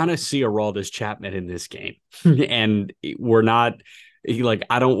 we're going to see Aroldis Chapman in this game. And we're not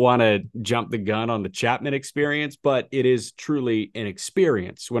I don't want to jump the gun on the Chapman experience, but it is truly an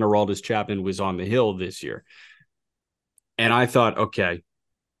experience when Aroldis Chapman was on the hill this year. And I thought, okay,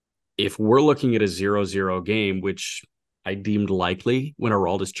 if we're looking at a 0-0 game, which I deemed likely when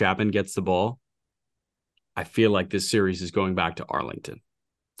Aroldis Chapman gets the ball, I feel like this series is going back to Arlington.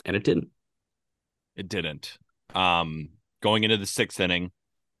 And it didn't. It didn't. Going into the 6th inning,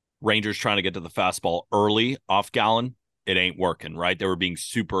 Rangers trying to get to the fastball early off Gallen. It ain't working, right? They were being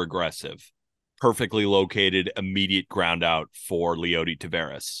super aggressive. Perfectly located, immediate ground out for Leody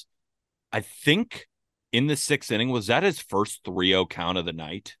Taveras. I think in the 6th inning, was that his first 3-0 count of the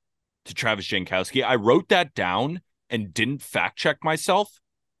night to Travis Jankowski? I wrote that down and didn't fact check myself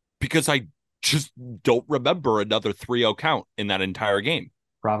because I just don't remember another 3-0 count in that entire game.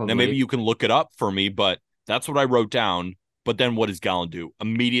 Probably. Now, maybe you can look it up for me, but that's what I wrote down. But then what does Gallen do?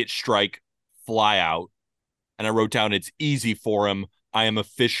 Immediate strike, fly out. And I wrote down, it's easy for him. I am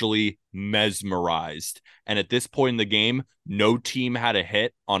officially mesmerized. And at this point in the game, no team had a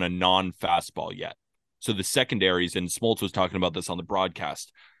hit on a non-fastball yet. So the secondaries, and Smoltz was talking about this on the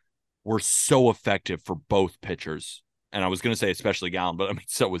broadcast, were so effective for both pitchers. And I was going to say especially Gallen, but I mean,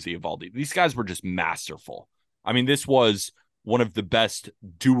 so was Eovaldi. These guys were just masterful. I mean, this was one of the best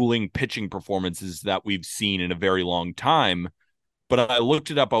dueling pitching performances that we've seen in a very long time. But I looked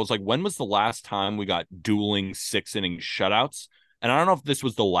it up. I was like, when was the last time we got dueling 6-inning shutouts? And I don't know if this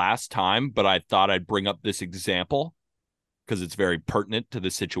was the last time, but I thought I'd bring up this example because it's very pertinent to the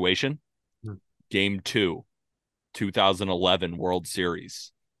situation. Game 2, 2011 World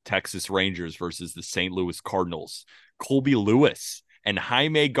Series, Texas Rangers versus the St. Louis Cardinals. Colby Lewis and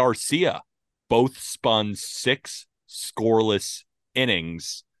Jaime Garcia both spun 6 scoreless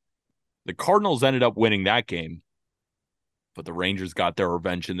innings. The Cardinals ended up winning that game, but the Rangers got their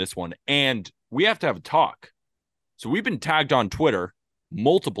revenge in this one. And we have to have a talk. So we've been tagged on Twitter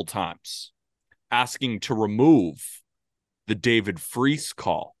multiple times asking to remove the David Freese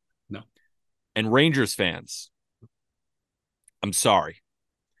call. No. And Rangers fans, I'm sorry.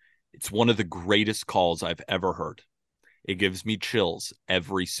 It's one of the greatest calls I've ever heard. It gives me chills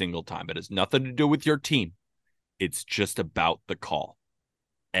every single time. It has nothing to do with your team. It's just about the call.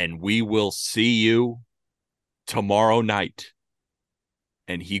 And we will see you tomorrow night.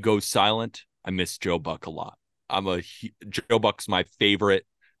 And he goes silent. I miss Joe Buck a lot. Joe Buck's my favorite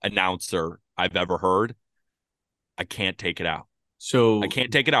announcer I've ever heard. I can't take it out. I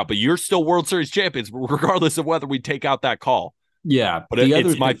can't take it out. But you're still World Series champions, regardless of whether we take out that call. Yeah. But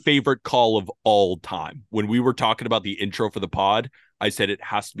it's my favorite call of all time. When we were talking about the intro for the pod, I said it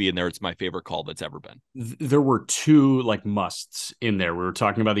has to be in there. It's my favorite call that's ever been. There were 2 musts in there. We were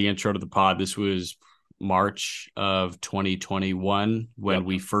talking about the intro to the pod. This was March of 2021 when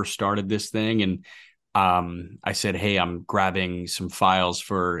we first started this thing. And I said, hey, I'm grabbing some files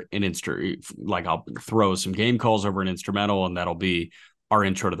for an I'll throw some game calls over an instrumental and that'll be our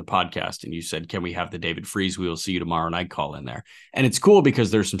intro to the podcast. And you said, can we have the David Freese, we will see you tomorrow night call in there? And it's cool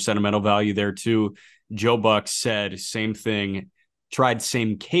because there's some sentimental value there too. Joe Buck said same thing, tried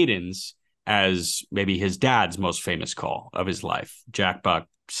same cadence as maybe his dad's most famous call of his life. Jack Buck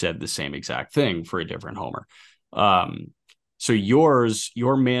said the same exact thing for a different homer. So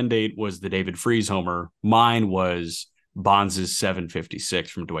your mandate was the David Freese homer. Mine was Bonds'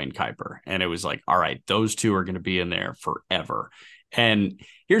 756 from Dwayne Kuiper. And it was like, all right, those 2 are going to be in there forever. And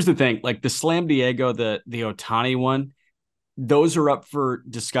here's the thing, the Slam Diego, the Ohtani one, those are up for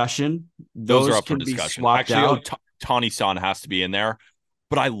discussion. Those are up for discussion. Actually, Ohtani-san has to be in there.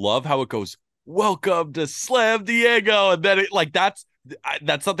 But I love how it goes, welcome to Slam Diego. And then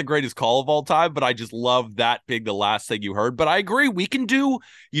that's not the greatest call of all time, but I just love that being the last thing you heard. But I agree. We can do,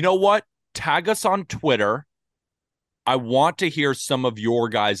 you know what? Tag us on Twitter. I want to hear some of your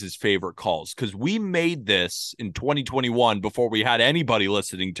guys' favorite calls because we made this in 2021 before we had anybody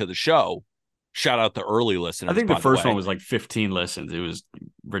listening to the show. Shout out the early listeners. I think the first one was 15 listens. It was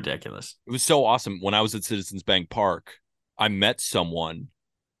ridiculous. It was so awesome. When I was at Citizens Bank Park, I met someone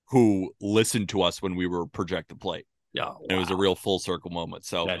who listened to us when we were Project the Plate. Yeah, wow. And it was a real full circle moment.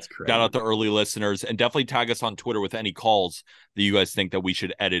 So that's crazy. Shout out the early listeners and definitely tag us on Twitter with any calls that you guys think that we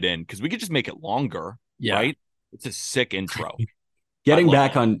should edit in because we could just make it longer, right? It's a sick intro. Getting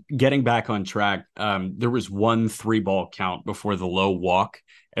back on track, there was 1 3-ball count before the low walk,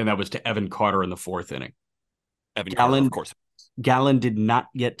 and that was to Evan Carter in the 4th inning. Carter, of course. Gallen did not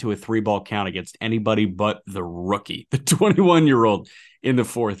get to a 3-ball count against anybody but the rookie, the 21-year-old in the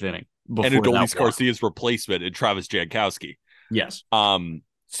 4th inning. And Adolis Garcia's replacement in Travis Jankowski. Yes.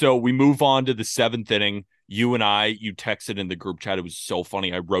 So we move on to the 7th inning. You texted in the group chat. It was so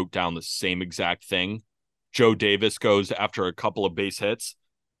funny. I wrote down the same exact thing. Joe Davis goes after a couple of base hits.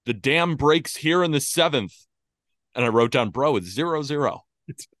 The dam breaks here in the 7th. And I wrote down, bro, it's 0-0.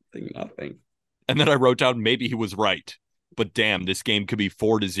 It's nothing. And then I wrote down, maybe he was right. But damn, this game could be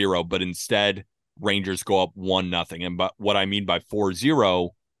 4-0. But instead, Rangers go up 1-0. And but what I mean by 4-0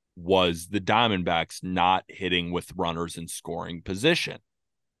 was the Diamondbacks not hitting with runners in scoring position.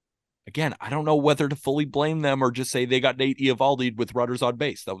 Again, I don't know whether to fully blame them or just say they got Nate Eovaldi with runners on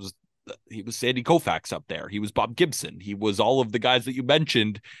base. He was Sandy Koufax up there. He was Bob Gibson. He was all of the guys that you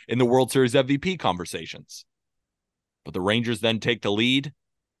mentioned in the World Series MVP conversations. But the Rangers then take the lead.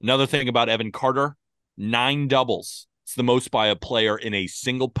 Another thing about Evan Carter, 9 doubles. It's the most by a player in a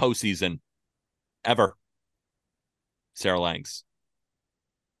single postseason ever. Sarah Langs.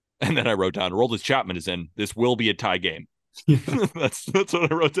 And then I wrote down, Aroldis Chapman is in. This will be a tie game. That's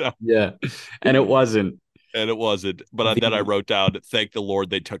what I wrote down. Yeah, and it wasn't. And it wasn't. But then I wrote down, thank the Lord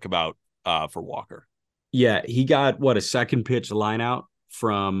they took him out for Walker. Yeah, he got, a second pitch line out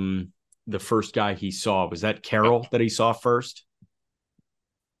from the first guy he saw. Was that Carroll that he saw first?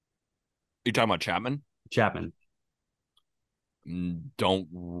 You talking about Chapman? Chapman. Don't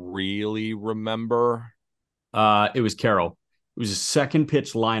really remember. It was Carroll. It was a second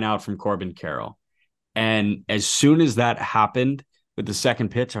pitch line out from Corbin Carroll. And as soon as that happened with the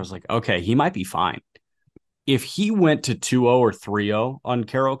second pitch, I was like, okay, he might be fine. If he went to 2-0 or 3-0 on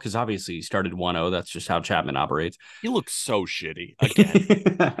Carroll, because obviously he started 1-0, that's just how Chapman operates. He looks so shitty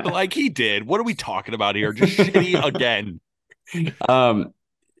again. Like he did. What are we talking about here? Just shitty again.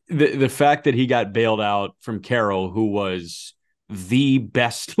 The fact that he got bailed out from Carroll, who was the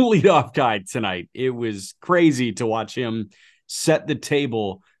best leadoff guy tonight, it was crazy to watch him set the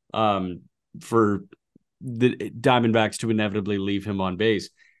table for the Diamondbacks to inevitably leave him on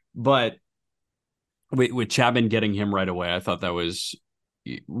base. But with Chapman getting him right away, I thought that was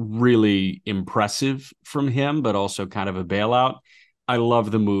really impressive from him, but also kind of a bailout. I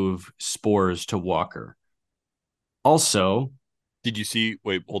love the move Spores to Walker. Also, did you see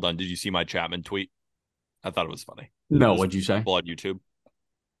my Chapman tweet? I thought it was funny. No, what'd you say? On YouTube.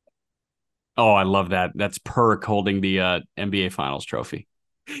 Oh, I love that. That's Perk holding the NBA Finals trophy.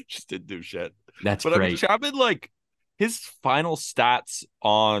 Just didn't do shit. That's great. I mean, Chapman, like, his final stats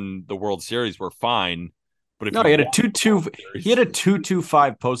on the World Series were fine, but if he had a 2.2. He had a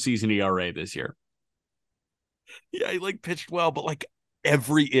 2.25 postseason ERA this year. Yeah, he pitched well, but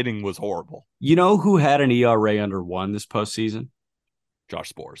every inning was horrible. You know who had an ERA under 1 this postseason? Josh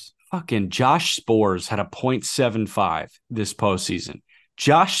Spores. Fucking Josh Spores had a .75 this postseason.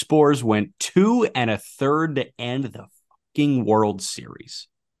 Josh Spores went 2 1/3 to end the fucking World Series.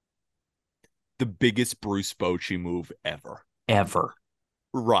 The biggest Bruce Bochy move ever.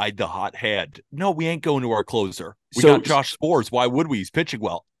 Ride the hot hand. No, we ain't going to our closer. We got Josh Spores. Why would we? He's pitching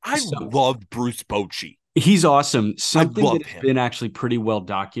well. I loved Bruce Bochy. He's awesome. Something that has been actually pretty well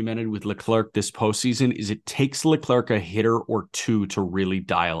documented with Leclerc this postseason is it takes Leclerc a hitter or two to really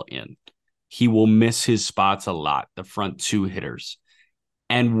dial in. He will miss his spots a lot, the front 2 hitters.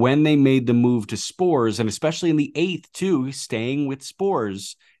 And when they made the move to Spores, and especially in the 8th too, staying with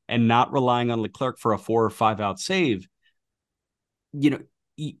Spores and not relying on Leclerc for a 4 or 5 out save, you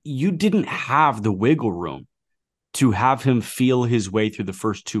didn't have the wiggle room to have him feel his way through the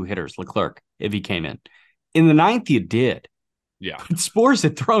first 2 hitters, Leclerc, if he came in. In the 9th, you did. Yeah. But Spores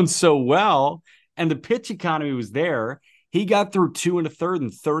had thrown so well, and the pitch economy was there. He got through 2 1/3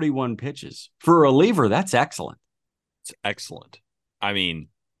 and 31 pitches. For a reliever, that's excellent. It's excellent. I mean,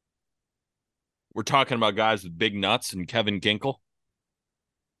 we're talking about guys with big nuts and Kevin Ginkel.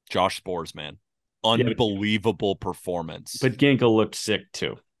 Josh Spores, man. Unbelievable performance. But Ginkel looked sick,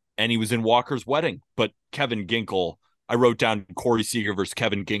 too. And he was in Walker's wedding. But Kevin Ginkel, I wrote down Corey Seager versus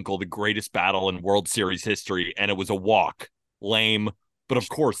Kevin Ginkel, the greatest battle in World Series history, and it was a walk. Lame. But of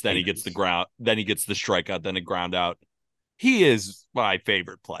course, then he gets the strikeout, then a ground out. He is my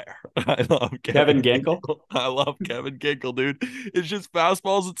favorite player. I love Kevin Ginkel. I love Kevin Ginkel, dude. It's just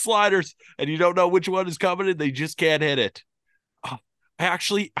fastballs and sliders, and you don't know which one is coming, and they just can't hit it.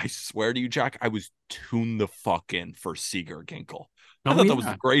 I swear to you, Jack, I was tuned the fuck in for Seager Ginkel. I thought that was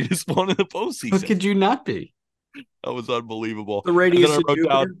the greatest one in the postseason. How could you not be? That was unbelievable. The radius of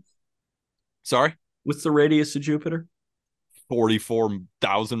Jupiter? Sorry? What's the radius of Jupiter?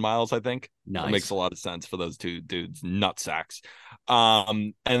 44,000 miles, I think. Nice. That makes a lot of sense for those 2 dudes. Nutsacks.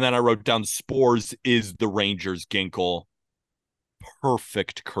 And then I wrote down Spores is the Rangers Ginkel.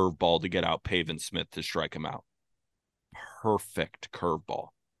 Perfect curveball to get out Pavin Smith to strike him out. Perfect curveball.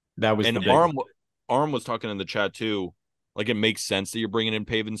 That was, and Arm was talking in the chat too. It makes sense that you're bringing in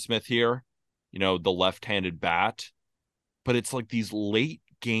Pavin Smith here, the left-handed bat, but it's these late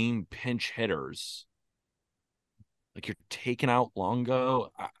game pinch hitters Like, you're taking out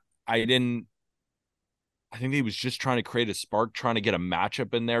Longo. I didn't. I think he was just trying to create a spark, trying to get a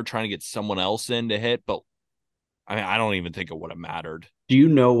matchup in there, trying to get someone else in to hit. But I mean, I don't even think it would have mattered. Do you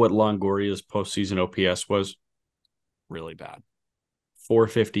know what Longoria's postseason OPS was? Really bad.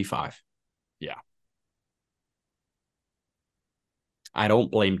 455. Yeah. I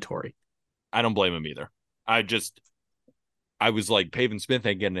don't blame Torrey. I don't blame him either. I was like, Pavin Smith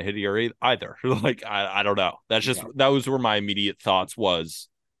ain't getting a hit here either. Like, I don't know. That was where my immediate thoughts was.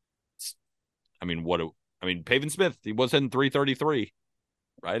 I mean, Pavin Smith, he was hitting 333,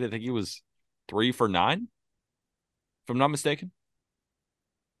 right? I think he was 3 for 9, if I'm not mistaken.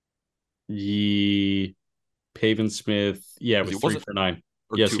 Pavin Smith, it was 3 for 9.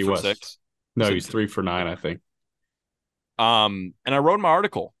 Yes, he was. 6? No, he's 3 for 9, I think. And I wrote in my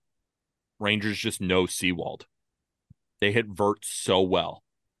article, Rangers just know Seawald. They hit vert so well.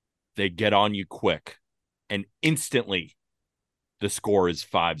 They get on you quick. And instantly, the score is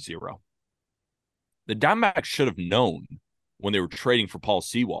 5-0. The Diamondbacks should have known when they were trading for Paul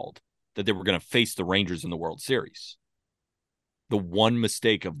Seawald that they were going to face the Rangers in the World Series. The one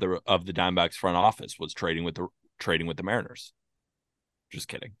mistake of the Diamondbacks front office was trading with the Mariners. Just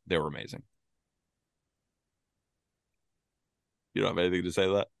kidding. They were amazing. You don't have anything to say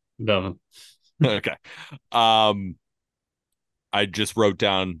to that? No. Okay. I just wrote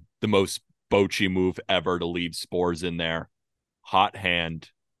down the most Bochy move ever to leave Spores in there. Hot hand.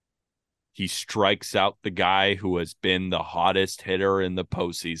 He strikes out the guy who has been the hottest hitter in the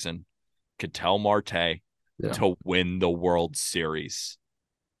postseason, Ketel Marte, to win the World Series.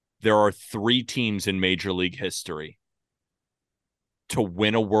 There are 3 teams in Major League history to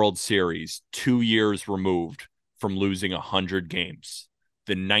win a World Series 2 years removed from losing 100 games.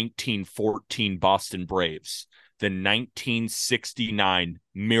 The 1914 Boston Braves, the 1969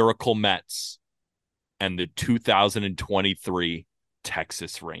 Miracle Mets, and the 2023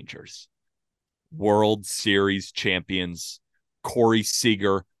 Texas Rangers. World Series champions, Corey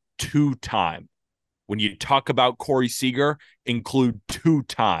Seager, 2-time. When you talk about Corey Seager, include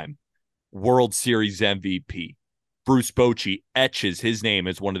 2-time World Series MVP. Bruce Bochy etches his name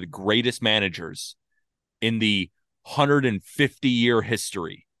as one of the greatest managers in the 150-year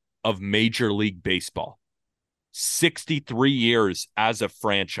history of Major League Baseball. 63 years as a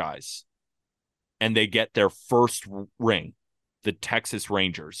franchise, and they get their first ring, the Texas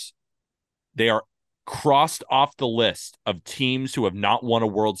Rangers. They are crossed off the list of teams who have not won a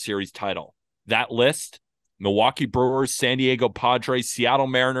World Series title. That list: Milwaukee Brewers, San Diego Padres, Seattle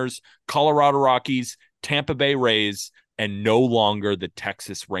Mariners, Colorado Rockies, Tampa Bay Rays, and no longer the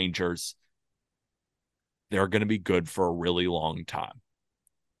Texas Rangers. They're going to be good for a really long time.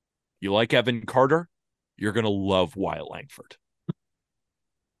 You like Evan Carter? You're going to love Wyatt Langford.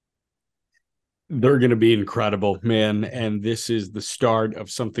 They're going to be incredible, man. And this is the start of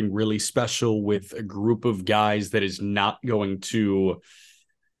something really special with a group of guys that is not going to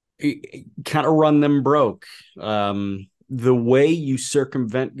kind of run them broke. The way you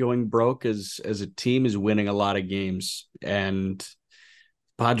circumvent going broke as a team is winning a lot of games. And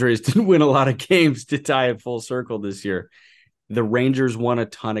Padres didn't win a lot of games to tie it full circle this year. The Rangers won a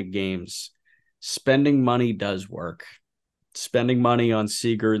ton of games. Spending money does work. Spending money on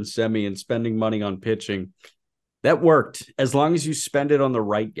Seager and Semien, spending money on pitching, that worked as long as you spend it on the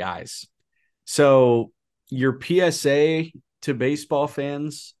right guys. So your PSA to baseball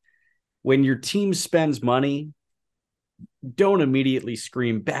fans, when your team spends money, don't immediately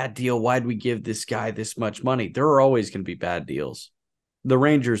scream, bad deal. Why'd we give this guy this much money? There are always going to be bad deals. The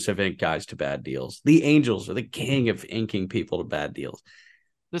Rangers have inked guys to bad deals. The Angels are the king of inking people to bad deals.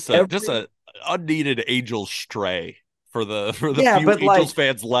 Just a unneeded Angel stray for the few Angels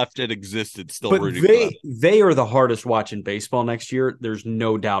fans left in existence still rooting for them. They are the hardest watching baseball next year. There's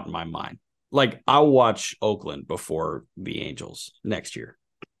no doubt in my mind. Like, I'll watch Oakland before the Angels next year.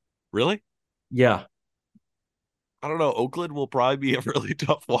 Really? Yeah. I don't know. Oakland will probably be a really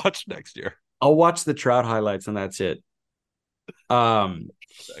tough watch next year. I'll watch the Trout highlights and that's it.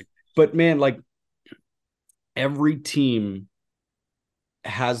 But man, like, every team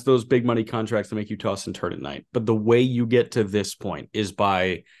has those big money contracts that make you toss and turn at night. But the way you get to this point is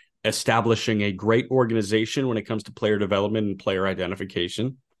by establishing a great organization when it comes to player development and player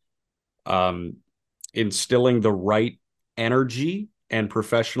identification, instilling the right energy and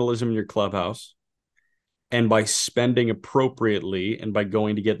professionalism in your clubhouse, and by spending appropriately and by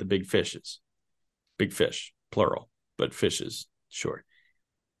going to get the big fishes. Big fish, plural, but fishes, sure.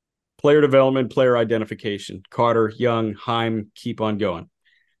 Player development, player identification. Carter, Young, Heim, keep on going.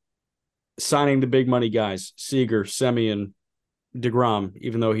 Signing the big money guys, Seager, Semien, DeGrom,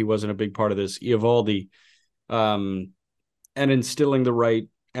 even though he wasn't a big part of this, Eovaldi, and instilling the right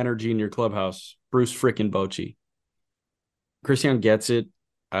energy in your clubhouse. Bruce freaking Bochy. Christian gets it.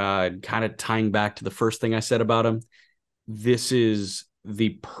 Kind of tying back to the first thing I said about him. This is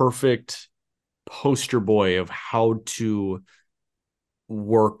the perfect poster boy of how to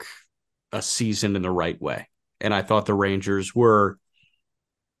work a season in the right way. And I thought the Rangers were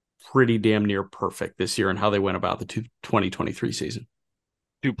pretty damn near perfect this year in how they went about the 2023 season.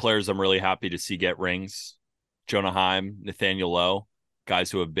 Two players I'm really happy to see get rings. Jonah Heim, Nathaniel Lowe,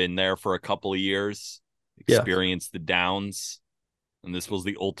 guys who have been there for a couple of years, experienced the downs, and this was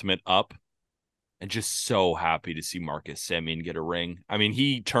the ultimate up. And just so happy to see Marcus Semien get a ring. I mean,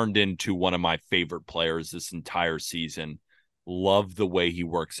 he turned into one of my favorite players this entire season. Love the way he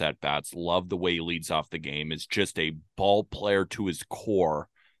works at bats. Love the way he leads off the game. Is just a ball player to his core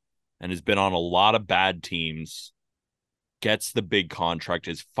and has been on a lot of bad teams. Gets the big contract,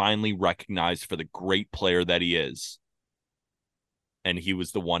 is finally recognized for the great player that he is. And he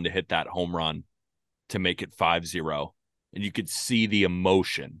was the one to hit that home run to make it 5-0. And you could see the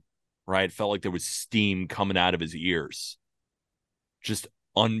emotion, right? It felt like there was steam coming out of his ears. Just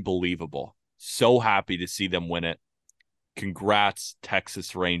unbelievable. So happy to see them win it. Congrats,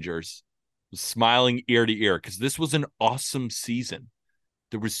 Texas Rangers. Smiling ear to ear because this was an awesome season.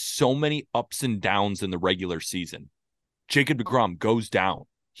 There was so many ups and downs in the regular season. Jacob deGrom goes down.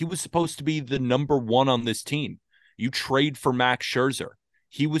 He was supposed to be the number one on this team. You trade for Max Scherzer.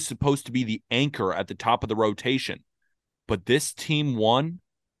 He was supposed to be the anchor at the top of the rotation. But this team won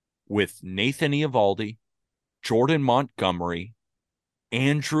with Nathan Eovaldi, Jordan Montgomery,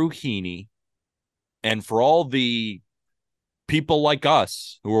 Andrew Heaney, and for all the people like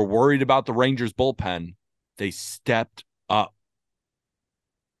us who are worried about the Rangers bullpen, they stepped up.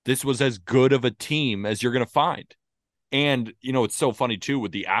 This was as good of a team as you're going to find. And, you know, it's so funny, too,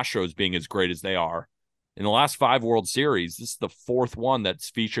 with the Astros being as great as they are. In the last 5 World Series, this is the 4th one that's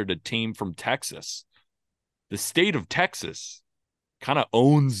featured a team from Texas. The state of Texas kind of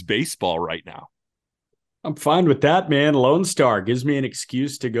owns baseball right now. I'm fine with that, man. Lone Star gives me an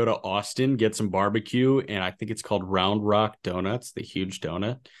excuse to go to Austin, get some barbecue, and I think it's called Round Rock Donuts, the huge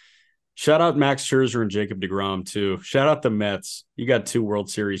donut. Shout out Max Scherzer and Jacob deGrom, too. Shout out the Mets. You got 2 World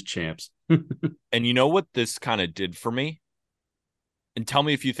Series champs. And you know what this kind of did for me? And tell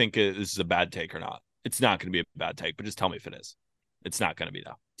me if you think this is a bad take or not. It's not going to be a bad take, but just tell me if it is. It's not going to be,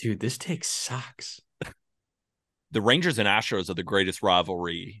 though. Dude, this take sucks. The Rangers and Astros are the greatest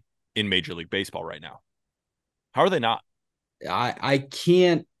rivalry in Major League Baseball right now. How are they not? I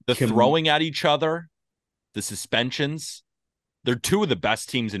can't. The throwing at each other, the suspensions. They're 2 of the best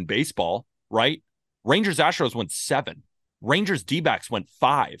teams in baseball, right? Rangers Astros went 7. Rangers D-backs went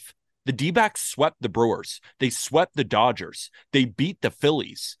 5. The D-backs swept the Brewers. They swept the Dodgers. They beat the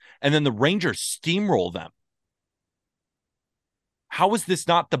Phillies. And then the Rangers steamroll them. How is this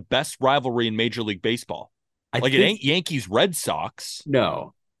not the best rivalry in Major League Baseball? It ain't Yankees Red Sox.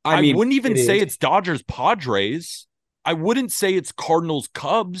 No. I mean, wouldn't even say it's Dodgers Padres. I wouldn't say it's Cardinals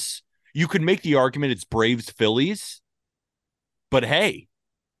Cubs. You could make the argument it's Braves Phillies. But hey,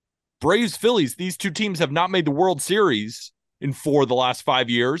 Braves Phillies, these 2 teams have not made the World Series in 4 of the last 5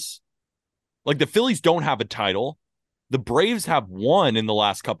 years. Like, the Phillies don't have a title. The Braves have 1 in the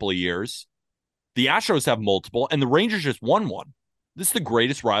last couple of years. The Astros have multiple, and the Rangers just won 1. This is the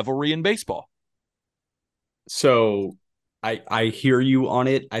greatest rivalry in baseball. So I hear you on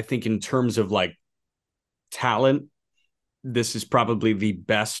it. I think in terms of like talent, this is probably the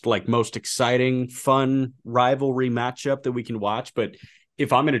best, like most exciting, fun rivalry matchup that we can watch. But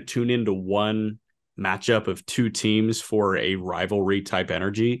if I'm going to tune into one matchup of 2 teams for a rivalry type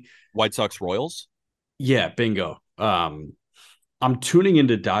energy, White Sox Royals? Yeah, bingo. I'm tuning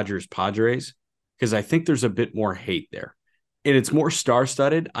into Dodgers Padres because I think there's a bit more hate there. And it's more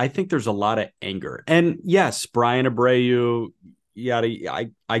star-studded. I think there's a lot of anger. And yes, Brian Abreu,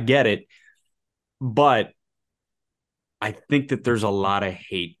 I get it. But I think that there's a lot of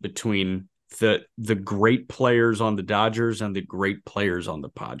hate between the great players on the Dodgers and the great players on the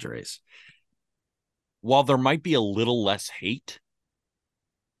Padres. While there might be a little less hate,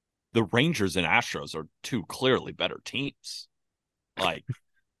 the Rangers and Astros are 2 clearly better teams. Like,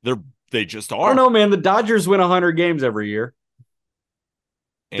 they just are. I don't know, man. The Dodgers win 100 games every year.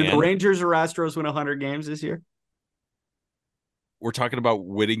 Did the Rangers or Astros win 100 games this year? We're talking about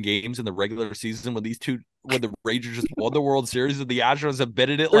winning games in the regular season when the Rangers just won the World Series and the Astros have been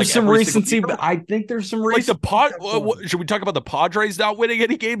in it. There's some recency, but I think there's some recency. Should we talk about the Padres not winning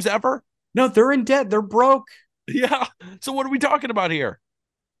any games ever? No, they're in debt. They're broke. Yeah. So what are we talking about here?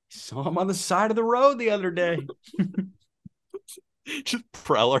 Saw him on the side of the road the other day. Just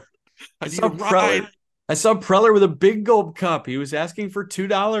Preller. I need a ride. I saw Preller with a big gulp cup. He was asking for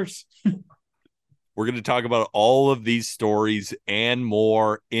 $2. We're going to talk about all of these stories and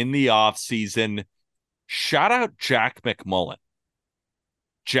more in the offseason. Shout out Jack McMullen.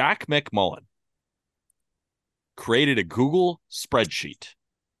 Jack McMullen created a Google spreadsheet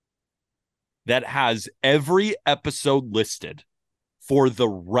that has every episode listed for the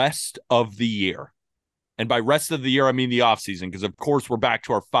rest of the year. And by rest of the year, I mean the offseason, because of course we're back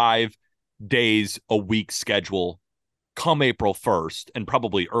to our 5 days a week schedule come April 1st, and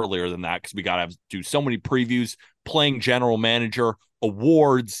probably earlier than that, because we got to do so many previews, playing general manager,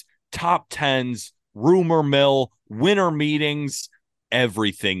 awards, top 10s, rumor mill, winter meetings,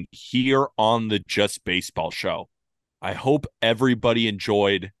 everything here on the Just Baseball Show. I hope everybody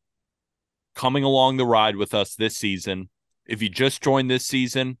enjoyed coming along the ride with us this season. If you just joined this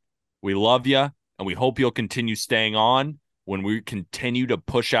season, we love you, and we hope you'll continue staying on when we continue to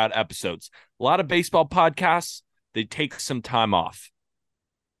push out episodes. A lot of baseball podcasts, they take some time off.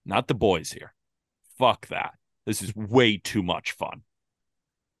 Not the boys here. Fuck that. This is way too much fun.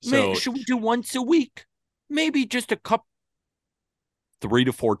 So should we do once a week? Maybe just 3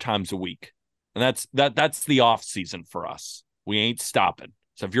 to 4 times a week. And that's the off season for us. We ain't stopping.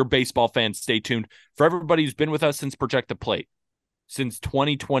 So if you're a baseball fan, stay tuned. For everybody who's been with us since Project the Plate, since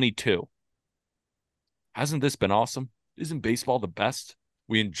 2022, hasn't this been awesome? Isn't baseball the best?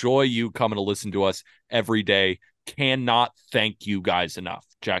 We enjoy you coming to listen to us every day. Cannot thank you guys enough.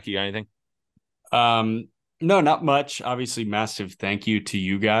 Jackie, anything? No, not much. Obviously, massive thank you to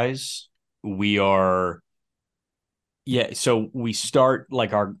you guys. So we start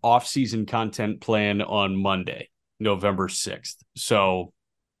like our off-season content plan on Monday, November 6th. So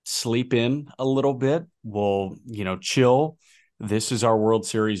sleep in a little bit. We'll, chill. This is our World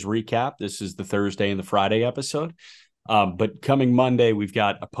Series recap. This is the Thursday and the Friday episode. But coming Monday, we've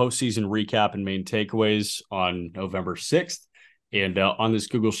got a postseason recap and main takeaways on November 6th. And on this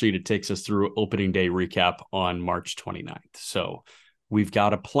Google Sheet, it takes us through opening day recap on March 29th. So we've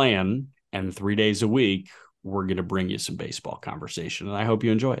got a plan, and 3 days a week, we're going to bring you some baseball conversation. And I hope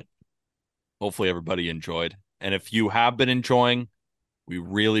you enjoy it. Hopefully everybody enjoyed. And if you have been enjoying, we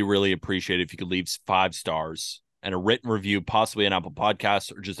really, really appreciate it if you could leave 5 stars and a written review, possibly on Apple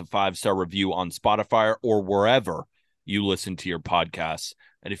Podcasts, or just a 5-star review on Spotify or wherever you listen to your podcasts.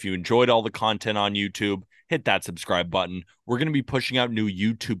 And if you enjoyed all the content on YouTube, hit that subscribe button. We're going to be pushing out new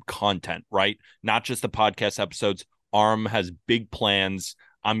YouTube content, right? Not just the podcast episodes. ARM has big plans.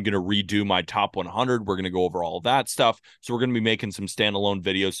 I'm going to redo my top 100. We're going to go over all that stuff. So we're going to be making some standalone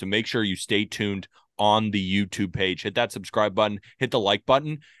videos. So make sure you stay tuned on the YouTube page. Hit that subscribe button, hit the like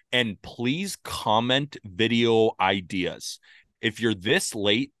button, and please comment video ideas. If you're this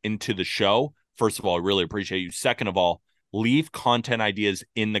late into the show, first of all, I really appreciate you. Second of all, leave content ideas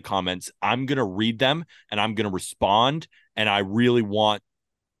in the comments. I'm going to read them and I'm going to respond. And I really want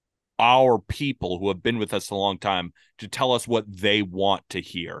our people who have been with us a long time to tell us what they want to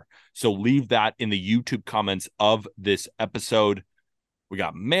hear. So leave that in the YouTube comments of this episode. We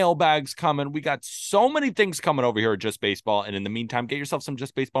got mailbags coming. We got so many things coming over here at Just Baseball. And in the meantime, get yourself some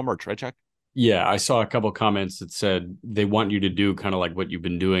Just Baseball merch, right, Chuck? Yeah, I saw a couple comments that said they want you to do kind of like what you've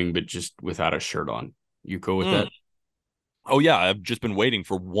been doing, but just without a shirt on. You go with that? Oh, yeah. I've just been waiting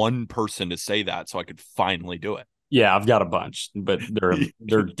for one person to say that so I could finally do it. Yeah, I've got a bunch, but their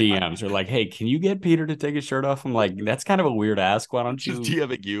DMs are like, "Hey, can you get Peter to take his shirt off?" I'm like, "That's kind of a weird ask. Why don't you?" Just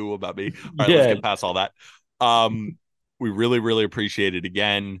DMing you about me. All right, let's get past all that. We really, really appreciate it.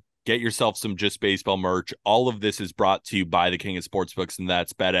 Again, get yourself some Just Baseball merch. All of this is brought to you by the King of Sportsbooks, and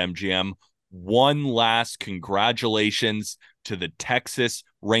that's BetMGM. One last congratulations to the Texas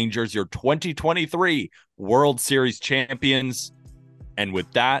Rangers, your 2023 World Series champions. And with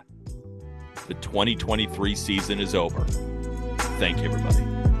that, the 2023 season is over. Thank you,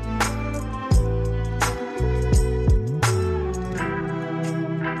 everybody.